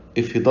one,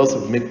 if he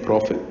doesn't make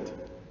profit.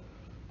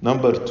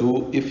 Number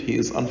two, if he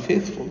is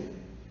unfaithful,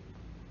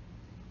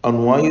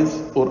 unwise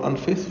or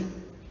unfaithful.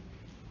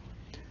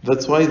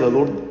 That's why the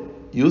Lord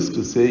used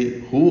to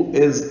say, who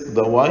is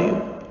the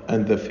wise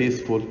and the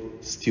faithful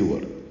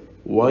steward?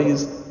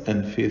 Wise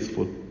and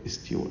faithful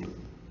steward.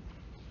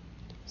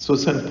 So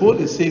St. Paul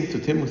is saying to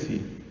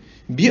Timothy,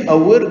 be a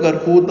worker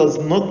who does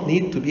not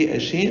need to be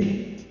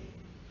ashamed.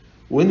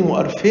 When we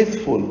are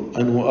faithful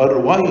and we are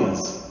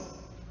wise,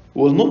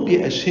 we will not be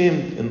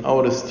ashamed in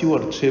our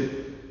stewardship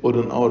or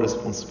in our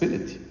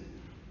responsibility.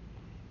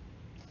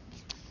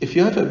 If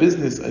you have a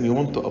business and you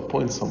want to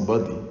appoint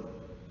somebody,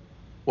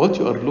 what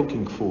you are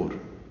looking for?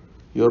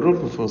 You are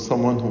looking for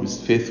someone who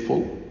is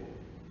faithful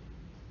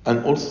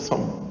and also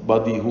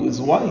somebody who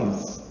is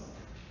wise.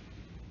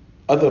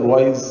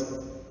 Otherwise,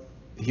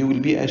 he will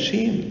be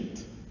ashamed.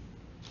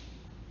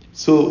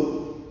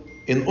 So,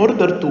 in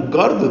order to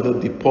guard the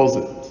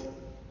deposit,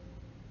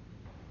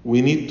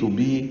 we need to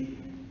be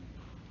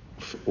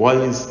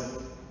wise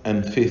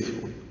and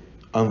faithful,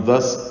 and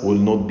thus will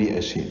not be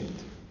ashamed.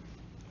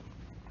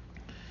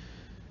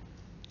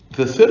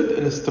 The third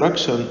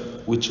instruction,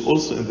 which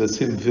also in the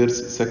same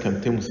verse, 2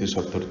 Timothy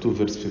chapter 2,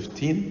 verse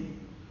 15,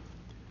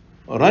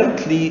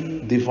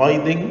 rightly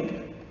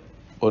dividing,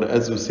 or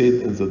as we said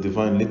in the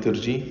Divine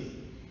Liturgy,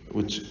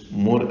 which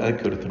more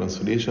accurate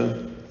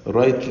translation,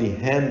 rightly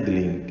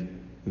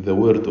handling the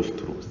word of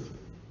truth.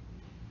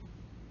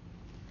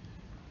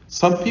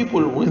 Some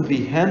people, when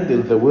they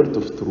handle the word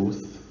of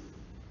truth,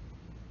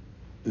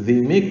 they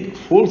make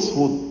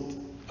falsehood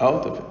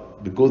out of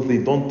it because they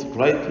don't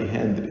rightly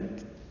handle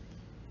it.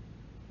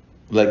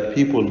 Like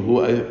people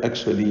who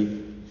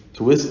actually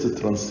twist the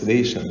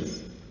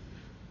translations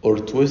or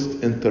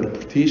twist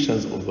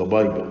interpretations of the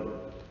Bible.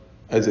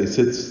 As I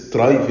said,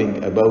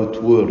 striving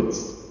about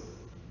words.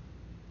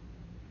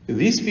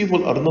 These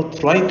people are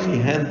not rightly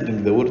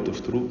handling the word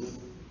of truth.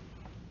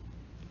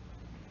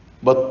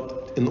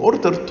 But in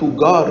order to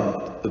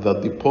guard the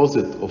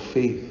deposit of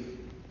faith,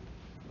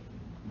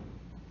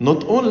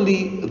 not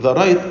only the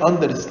right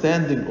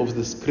understanding of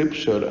the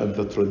scripture and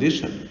the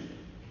tradition,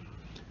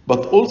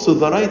 but also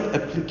the right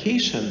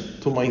application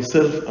to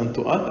myself and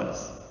to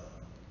others.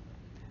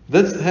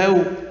 That's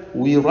how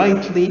we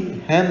rightly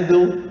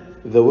handle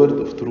the word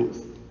of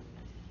truth.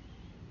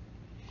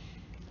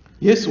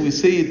 Yes, we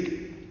say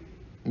it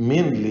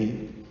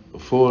mainly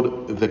for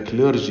the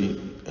clergy,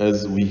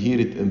 as we hear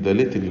it in the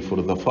litany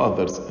for the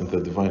fathers in the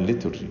Divine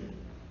Liturgy.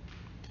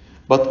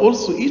 But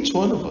also each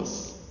one of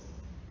us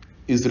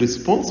is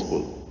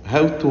responsible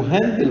how to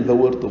handle the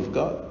Word of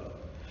God,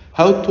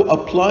 how to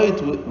apply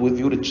it with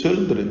your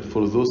children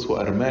for those who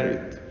are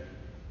married,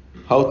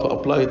 how to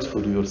apply it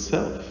for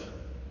yourself.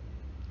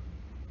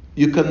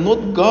 You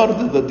cannot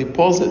guard the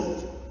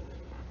deposit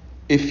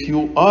if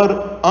you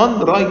are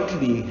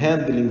unrightly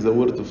handling the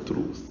word of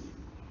truth,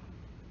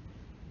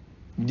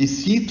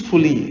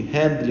 deceitfully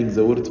handling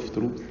the word of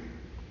truth.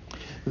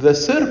 The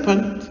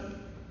serpent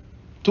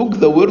took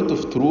the word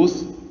of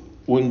truth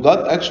when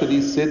God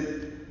actually said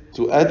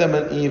to Adam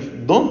and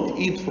Eve, don't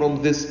eat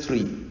from this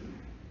tree.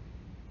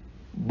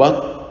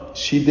 But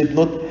she did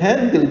not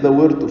handle the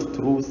word of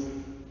truth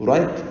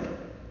rightly.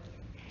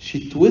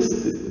 She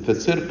twisted, the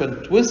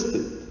serpent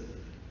twisted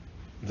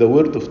the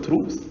word of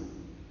truth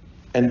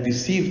and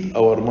deceived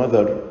our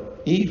mother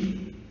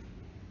Eve.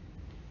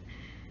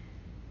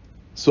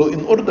 So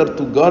in order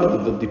to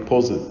guard the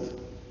deposit,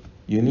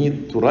 you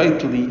need to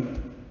rightly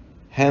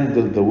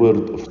handle the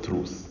word of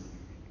truth.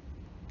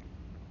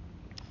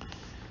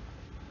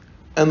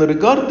 And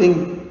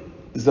regarding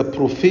the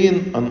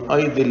profane and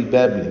idle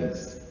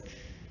babblings,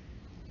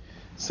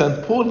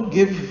 St. Paul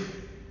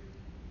gave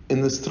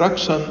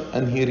instruction,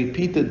 and he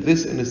repeated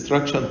this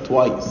instruction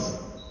twice,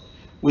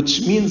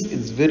 which means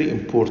it's very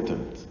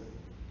important.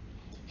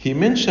 He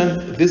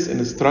mentioned this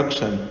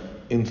instruction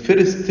in 1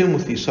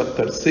 Timothy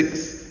chapter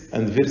 6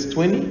 and verse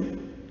 20,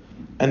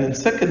 and in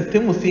 2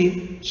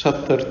 Timothy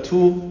chapter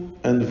 2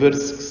 and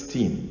verse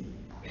 16.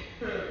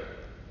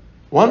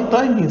 One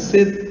time he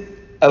said,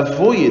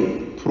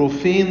 avoid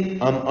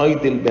profane and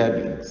idle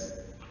babblings.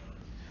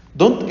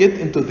 Don't get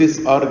into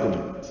this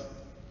argument.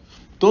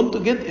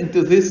 Don't get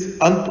into this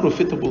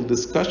unprofitable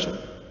discussion.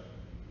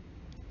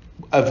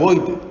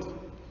 Avoid it.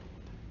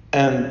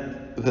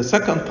 And the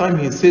second time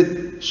he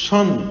said,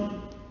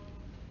 shun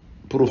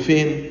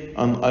profane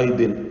and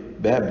idle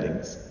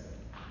babblings.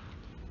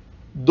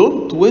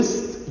 Don't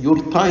waste your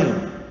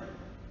time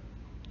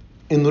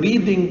in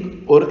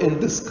reading or in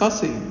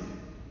discussing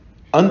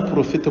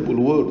unprofitable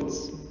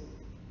words.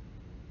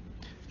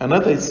 And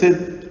as I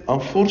said,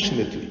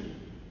 unfortunately,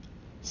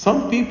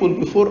 some people,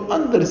 before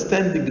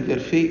understanding their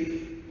faith,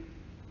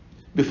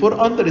 before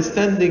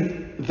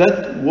understanding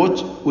that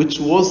which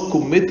was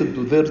committed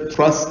to their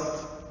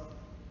trust,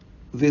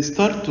 they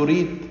start to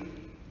read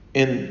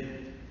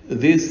in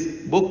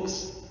these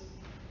books.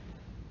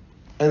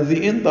 And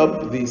they end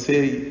up, they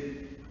say,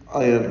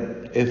 I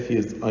am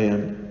atheist, I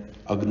am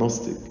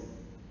agnostic.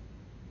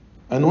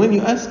 And when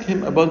you ask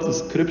him about the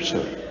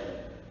scripture,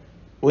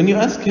 when you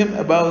ask him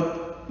about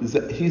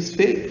his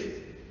faith,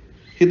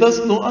 he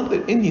doesn't know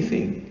under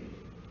anything.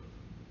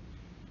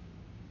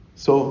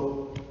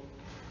 So,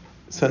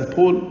 St.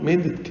 Paul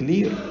made it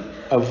clear,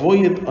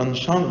 avoid and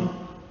shun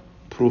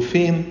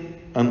profane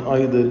and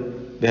idle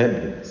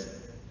babblings.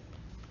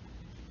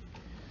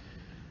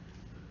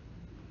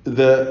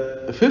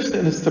 The fifth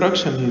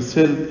instruction he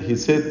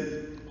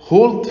said,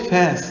 hold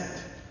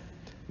fast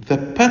the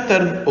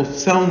pattern of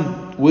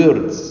sound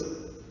words,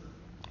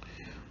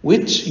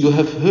 which you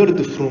have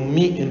heard from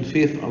me in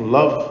faith and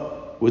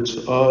love, which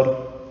are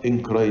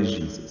in Christ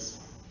Jesus.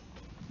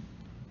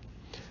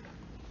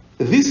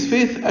 This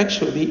faith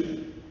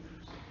actually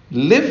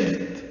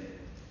lived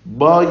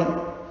by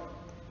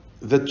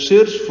the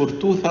church for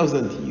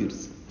 2,000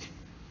 years.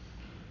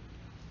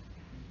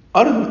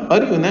 Are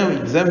you now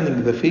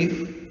examining the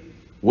faith,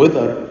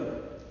 whether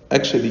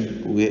actually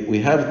we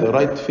have the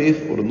right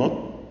faith or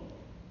not?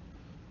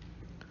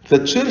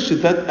 The church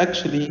that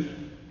actually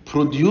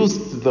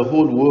produced the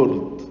whole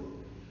world,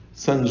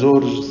 St.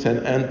 George,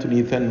 St.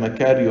 Anthony, St.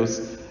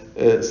 Macarius,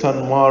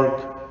 St.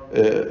 Mark,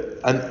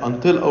 and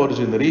until our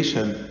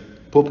generation,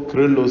 Pope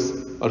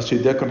Kyrillos,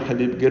 Archdeacon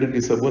Habib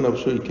Gergis, Abuna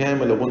Bshoy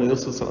Kamel, Abuna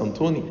Yusuf St.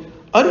 Antoni.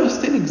 Are you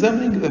still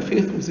examining the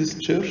faith of this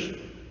church?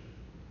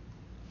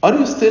 Are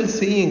you still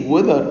seeing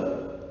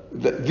whether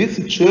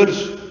this church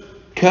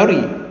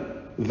carry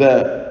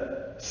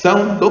the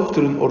sound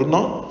doctrine or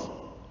not?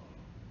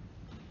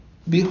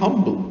 Be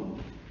humble.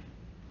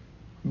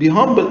 Be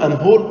humble and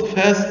hold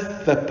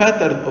fast the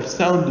pattern of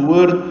sound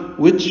word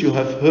which you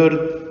have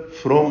heard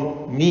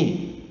from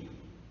me.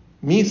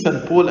 Me,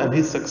 St. Paul, and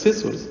his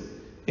successors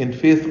in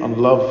faith and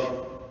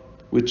love,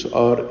 which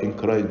are in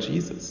Christ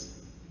Jesus.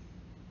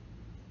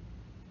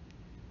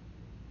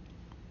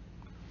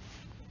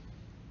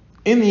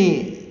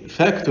 Any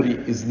factory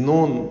is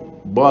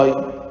known by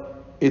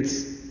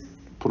its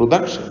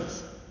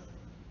productions.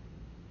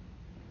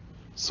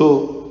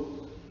 So,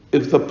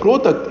 if the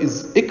product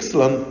is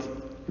excellent,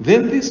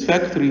 then this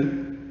factory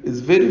is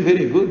very,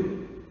 very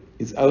good.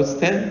 It's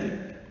outstanding.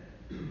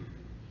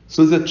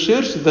 So the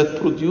church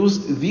that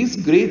produced these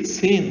great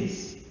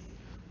saints,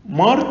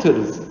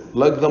 martyrs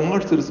like the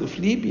martyrs of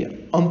Libya,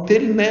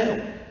 until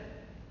now,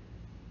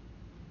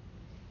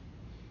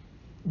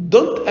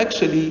 don't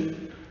actually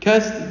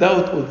cast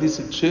doubt on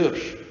this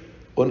church,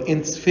 on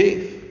its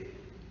faith.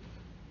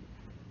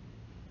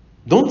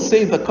 Don't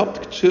say the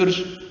Coptic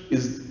Church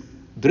is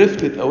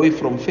drifted away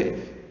from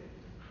faith.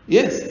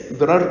 Yes,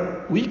 there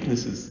are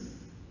weaknesses.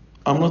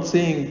 I'm not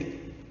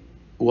saying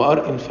we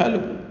are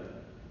infallible.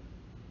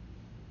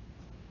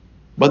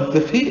 But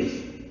the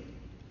faith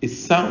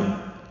is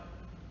sound.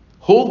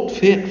 Hold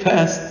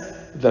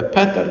fast the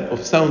pattern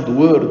of sound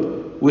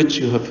word which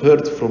you have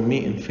heard from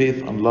me in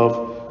faith and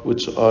love,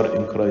 which are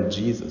in Christ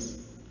Jesus.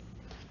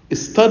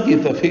 Study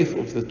the faith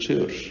of the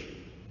church.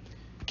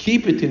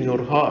 Keep it in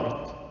your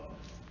heart.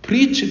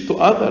 Preach it to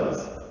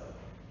others.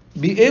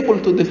 Be able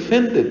to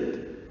defend it.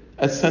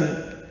 As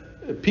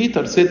St.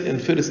 Peter said in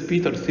 1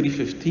 Peter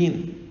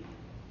 3:15.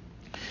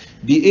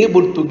 Be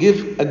able to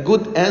give a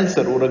good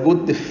answer or a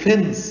good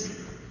defense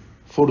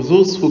for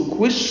those who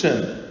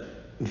question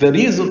the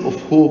reason of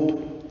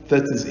hope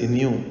that is in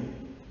you.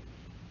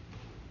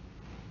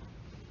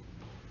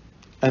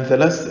 And the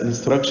last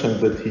instruction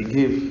that he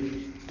gave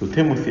to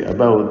Timothy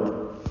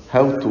about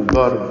how to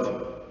guard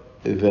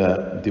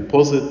the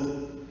deposit,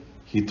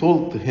 he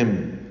told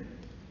him,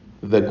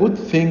 the good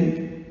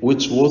thing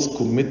which was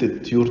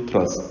committed to your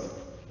trust,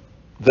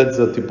 that's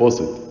the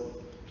deposit.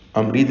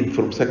 I'm reading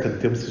from 2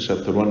 Timothy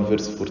chapter 1,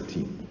 verse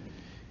 14.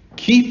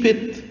 Keep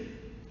it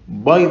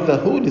by the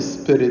Holy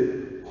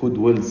Spirit who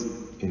dwells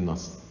in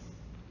us.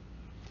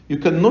 You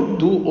cannot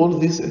do all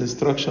these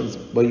instructions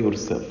by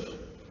yourself,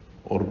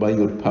 or by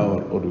your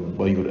power, or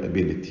by your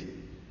ability.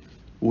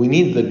 We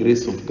need the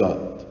grace of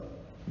God.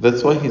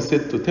 That's why he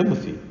said to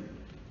Timothy,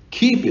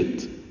 keep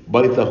it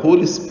by the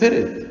Holy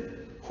Spirit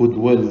who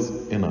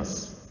dwells in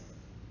us.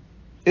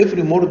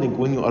 Every morning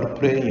when you are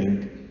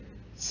praying,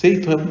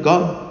 say to him,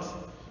 God,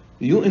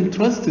 you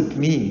entrusted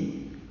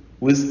me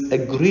with a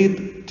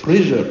great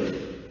treasure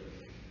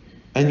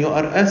And you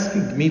are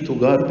asking me to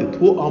guard it.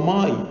 Who am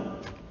I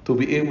to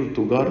be able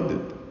to guard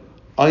it?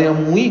 I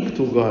am weak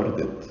to guard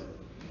it.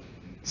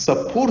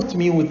 Support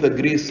me with the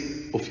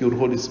grace of your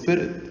Holy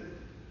Spirit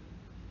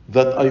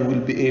that I will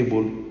be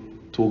able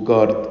to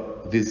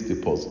guard this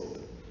deposit.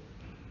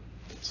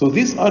 So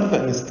these are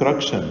the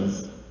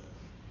instructions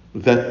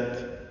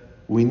that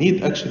we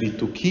need actually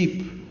to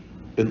keep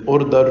in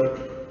order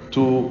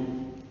to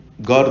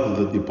guard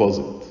the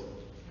deposit.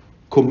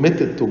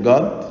 Committed to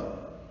God,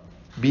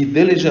 be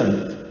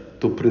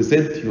diligent to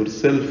present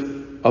yourself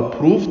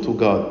approved to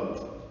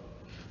God.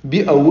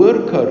 Be a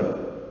worker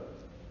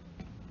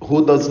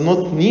who does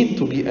not need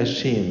to be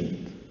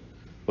ashamed,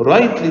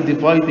 rightly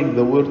dividing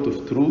the word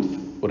of truth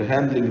or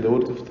handling the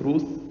word of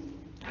truth.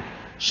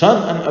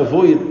 Shun and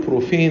avoid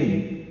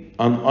profane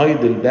and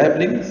idle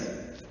babblings.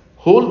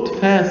 Hold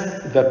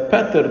fast the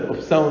pattern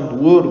of sound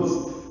words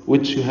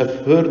which you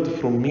have heard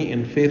from me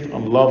in faith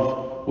and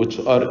love which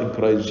are in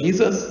Christ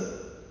Jesus.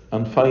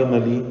 And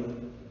finally,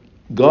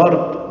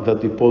 guard the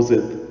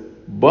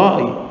deposit by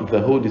the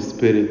Holy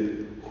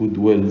Spirit who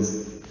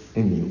dwells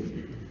in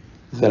you.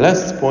 The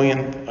last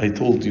point I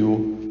told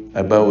you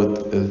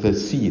about the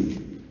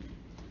seal.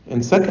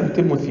 In 2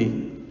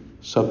 Timothy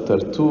chapter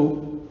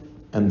 2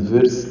 and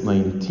verse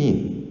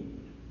 19.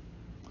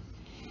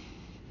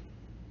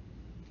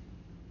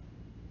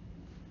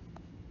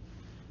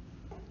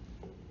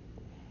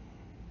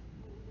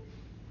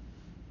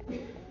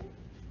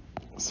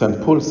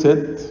 St. Paul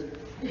said,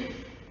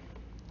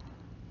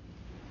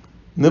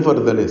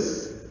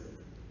 nevertheless,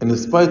 in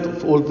spite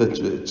of all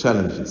the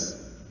challenges,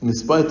 in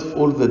spite of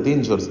all the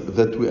dangers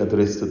that we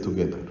addressed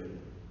together,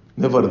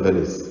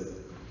 nevertheless,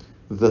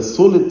 the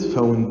solid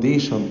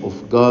foundation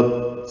of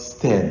God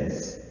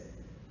stands.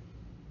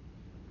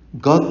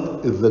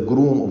 God is the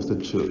groom of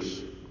the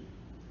church.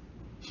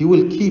 He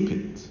will keep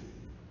it.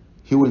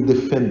 He will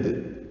defend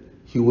it.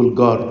 He will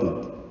guard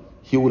it.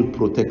 He will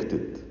protect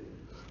it.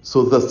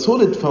 So the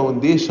solid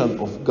foundation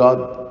of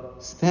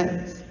God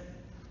stands,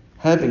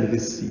 having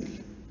this seal.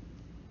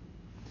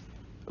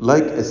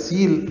 Like a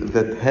seal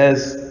that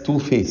has two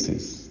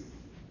faces.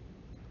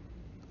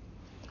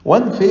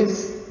 One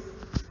face,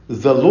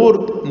 the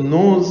Lord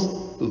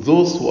knows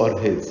those who are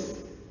His.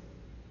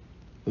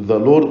 The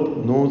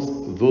Lord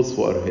knows those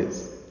who are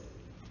His.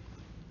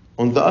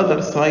 On the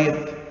other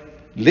side,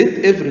 let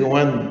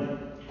everyone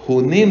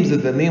who names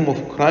the name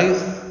of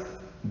Christ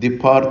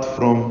depart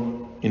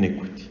from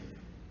iniquity.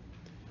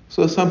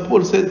 So St.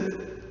 Paul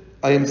said,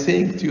 I am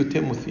saying to you,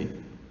 Timothy,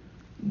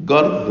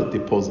 guard the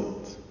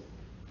deposit.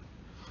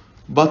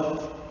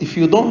 But if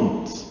you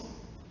don't,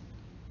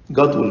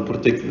 God will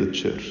protect the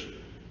church.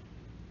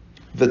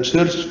 The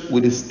church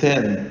will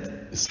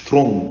stand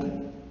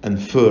strong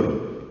and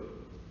firm.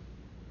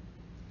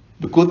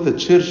 Because the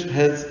church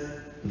has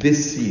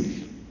this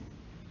seal.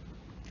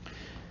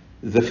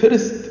 The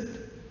first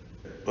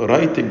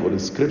writing or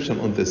inscription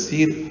on the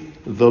seal,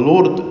 the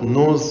Lord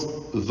knows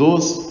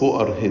those who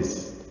are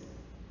His.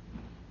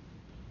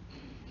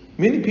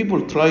 Many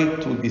people try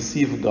to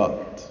deceive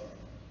God.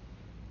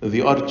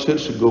 They are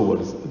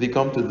churchgoers. They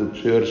come to the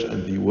church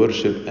and they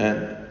worship,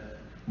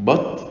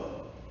 but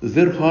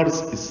their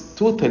hearts is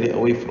totally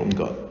away from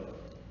God.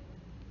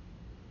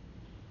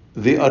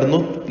 They are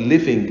not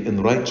living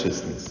in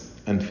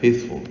righteousness and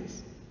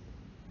faithfulness.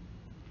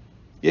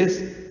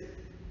 Yes,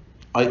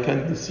 I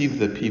can deceive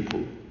the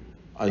people.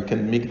 I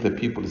can make the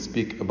people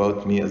speak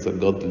about me as a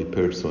godly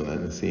person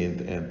and a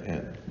saint,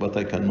 but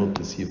I cannot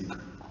deceive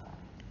God.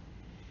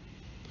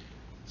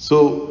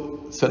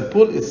 So St.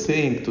 Paul is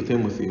saying to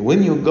Timothy,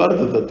 when you guard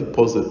the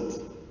deposit,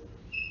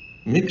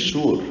 make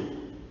sure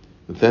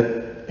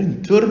that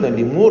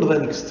internally more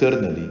than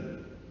externally,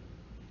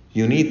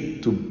 you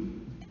need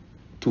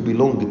to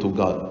belong to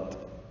God.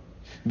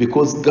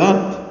 Because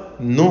God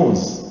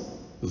knows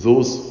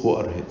those who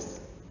are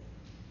His.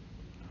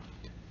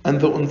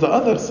 And on the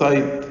other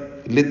side,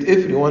 let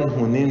everyone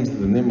who names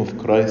the name of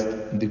Christ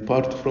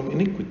depart from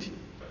iniquity.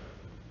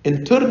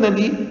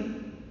 Internally,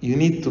 you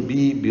need to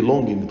be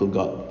belonging to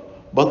God.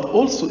 But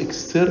also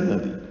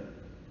externally,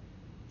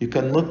 you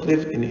cannot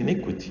live in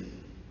iniquity.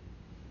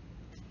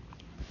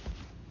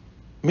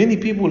 Many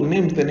people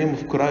name the name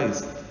of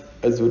Christ,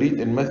 as we read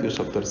in Matthew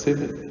chapter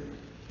 7,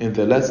 in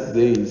the last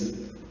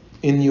days,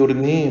 in your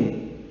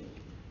name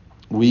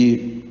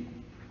we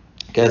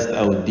cast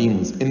out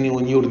demons, in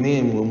your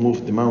name we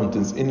move the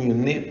mountains, in your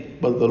name,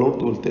 but the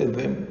Lord will tell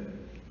them,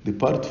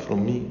 depart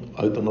from me,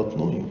 I do not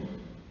know you.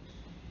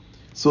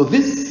 So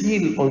this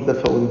seal on the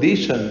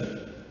foundation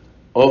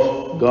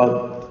of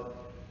God,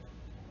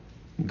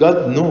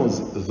 God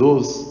knows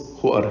those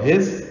who are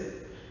His,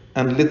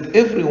 and let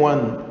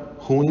everyone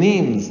who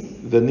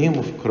names the name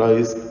of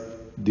Christ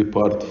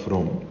depart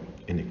from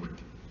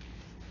iniquity.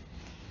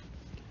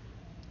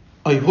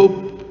 I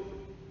hope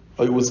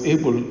I was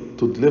able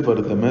to deliver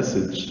the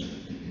message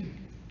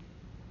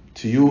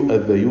to you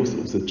as the youth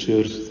of the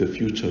church, the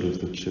future of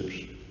the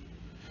church.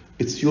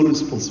 It's your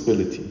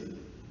responsibility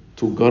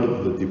to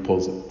guard the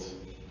deposit.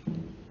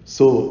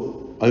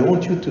 So I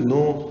want you to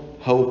know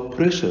how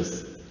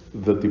precious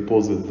the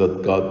deposit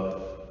that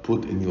God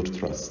put in your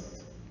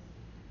trust.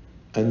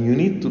 And you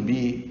need to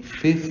be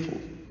faithful,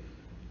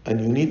 and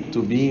you need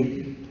to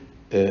be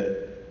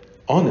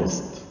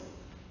honest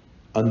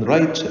and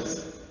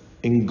righteous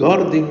in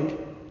guarding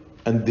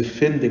and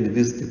defending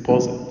this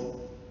deposit.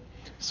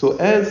 So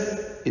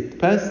as it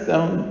passed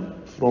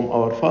down from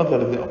our father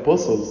the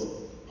apostles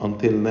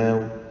until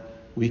now,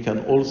 we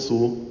can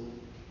also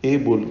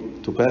able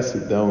to pass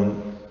it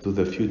down to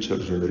the future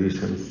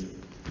generations.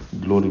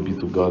 Glory be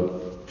to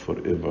God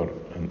forever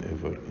and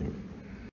ever. Amen.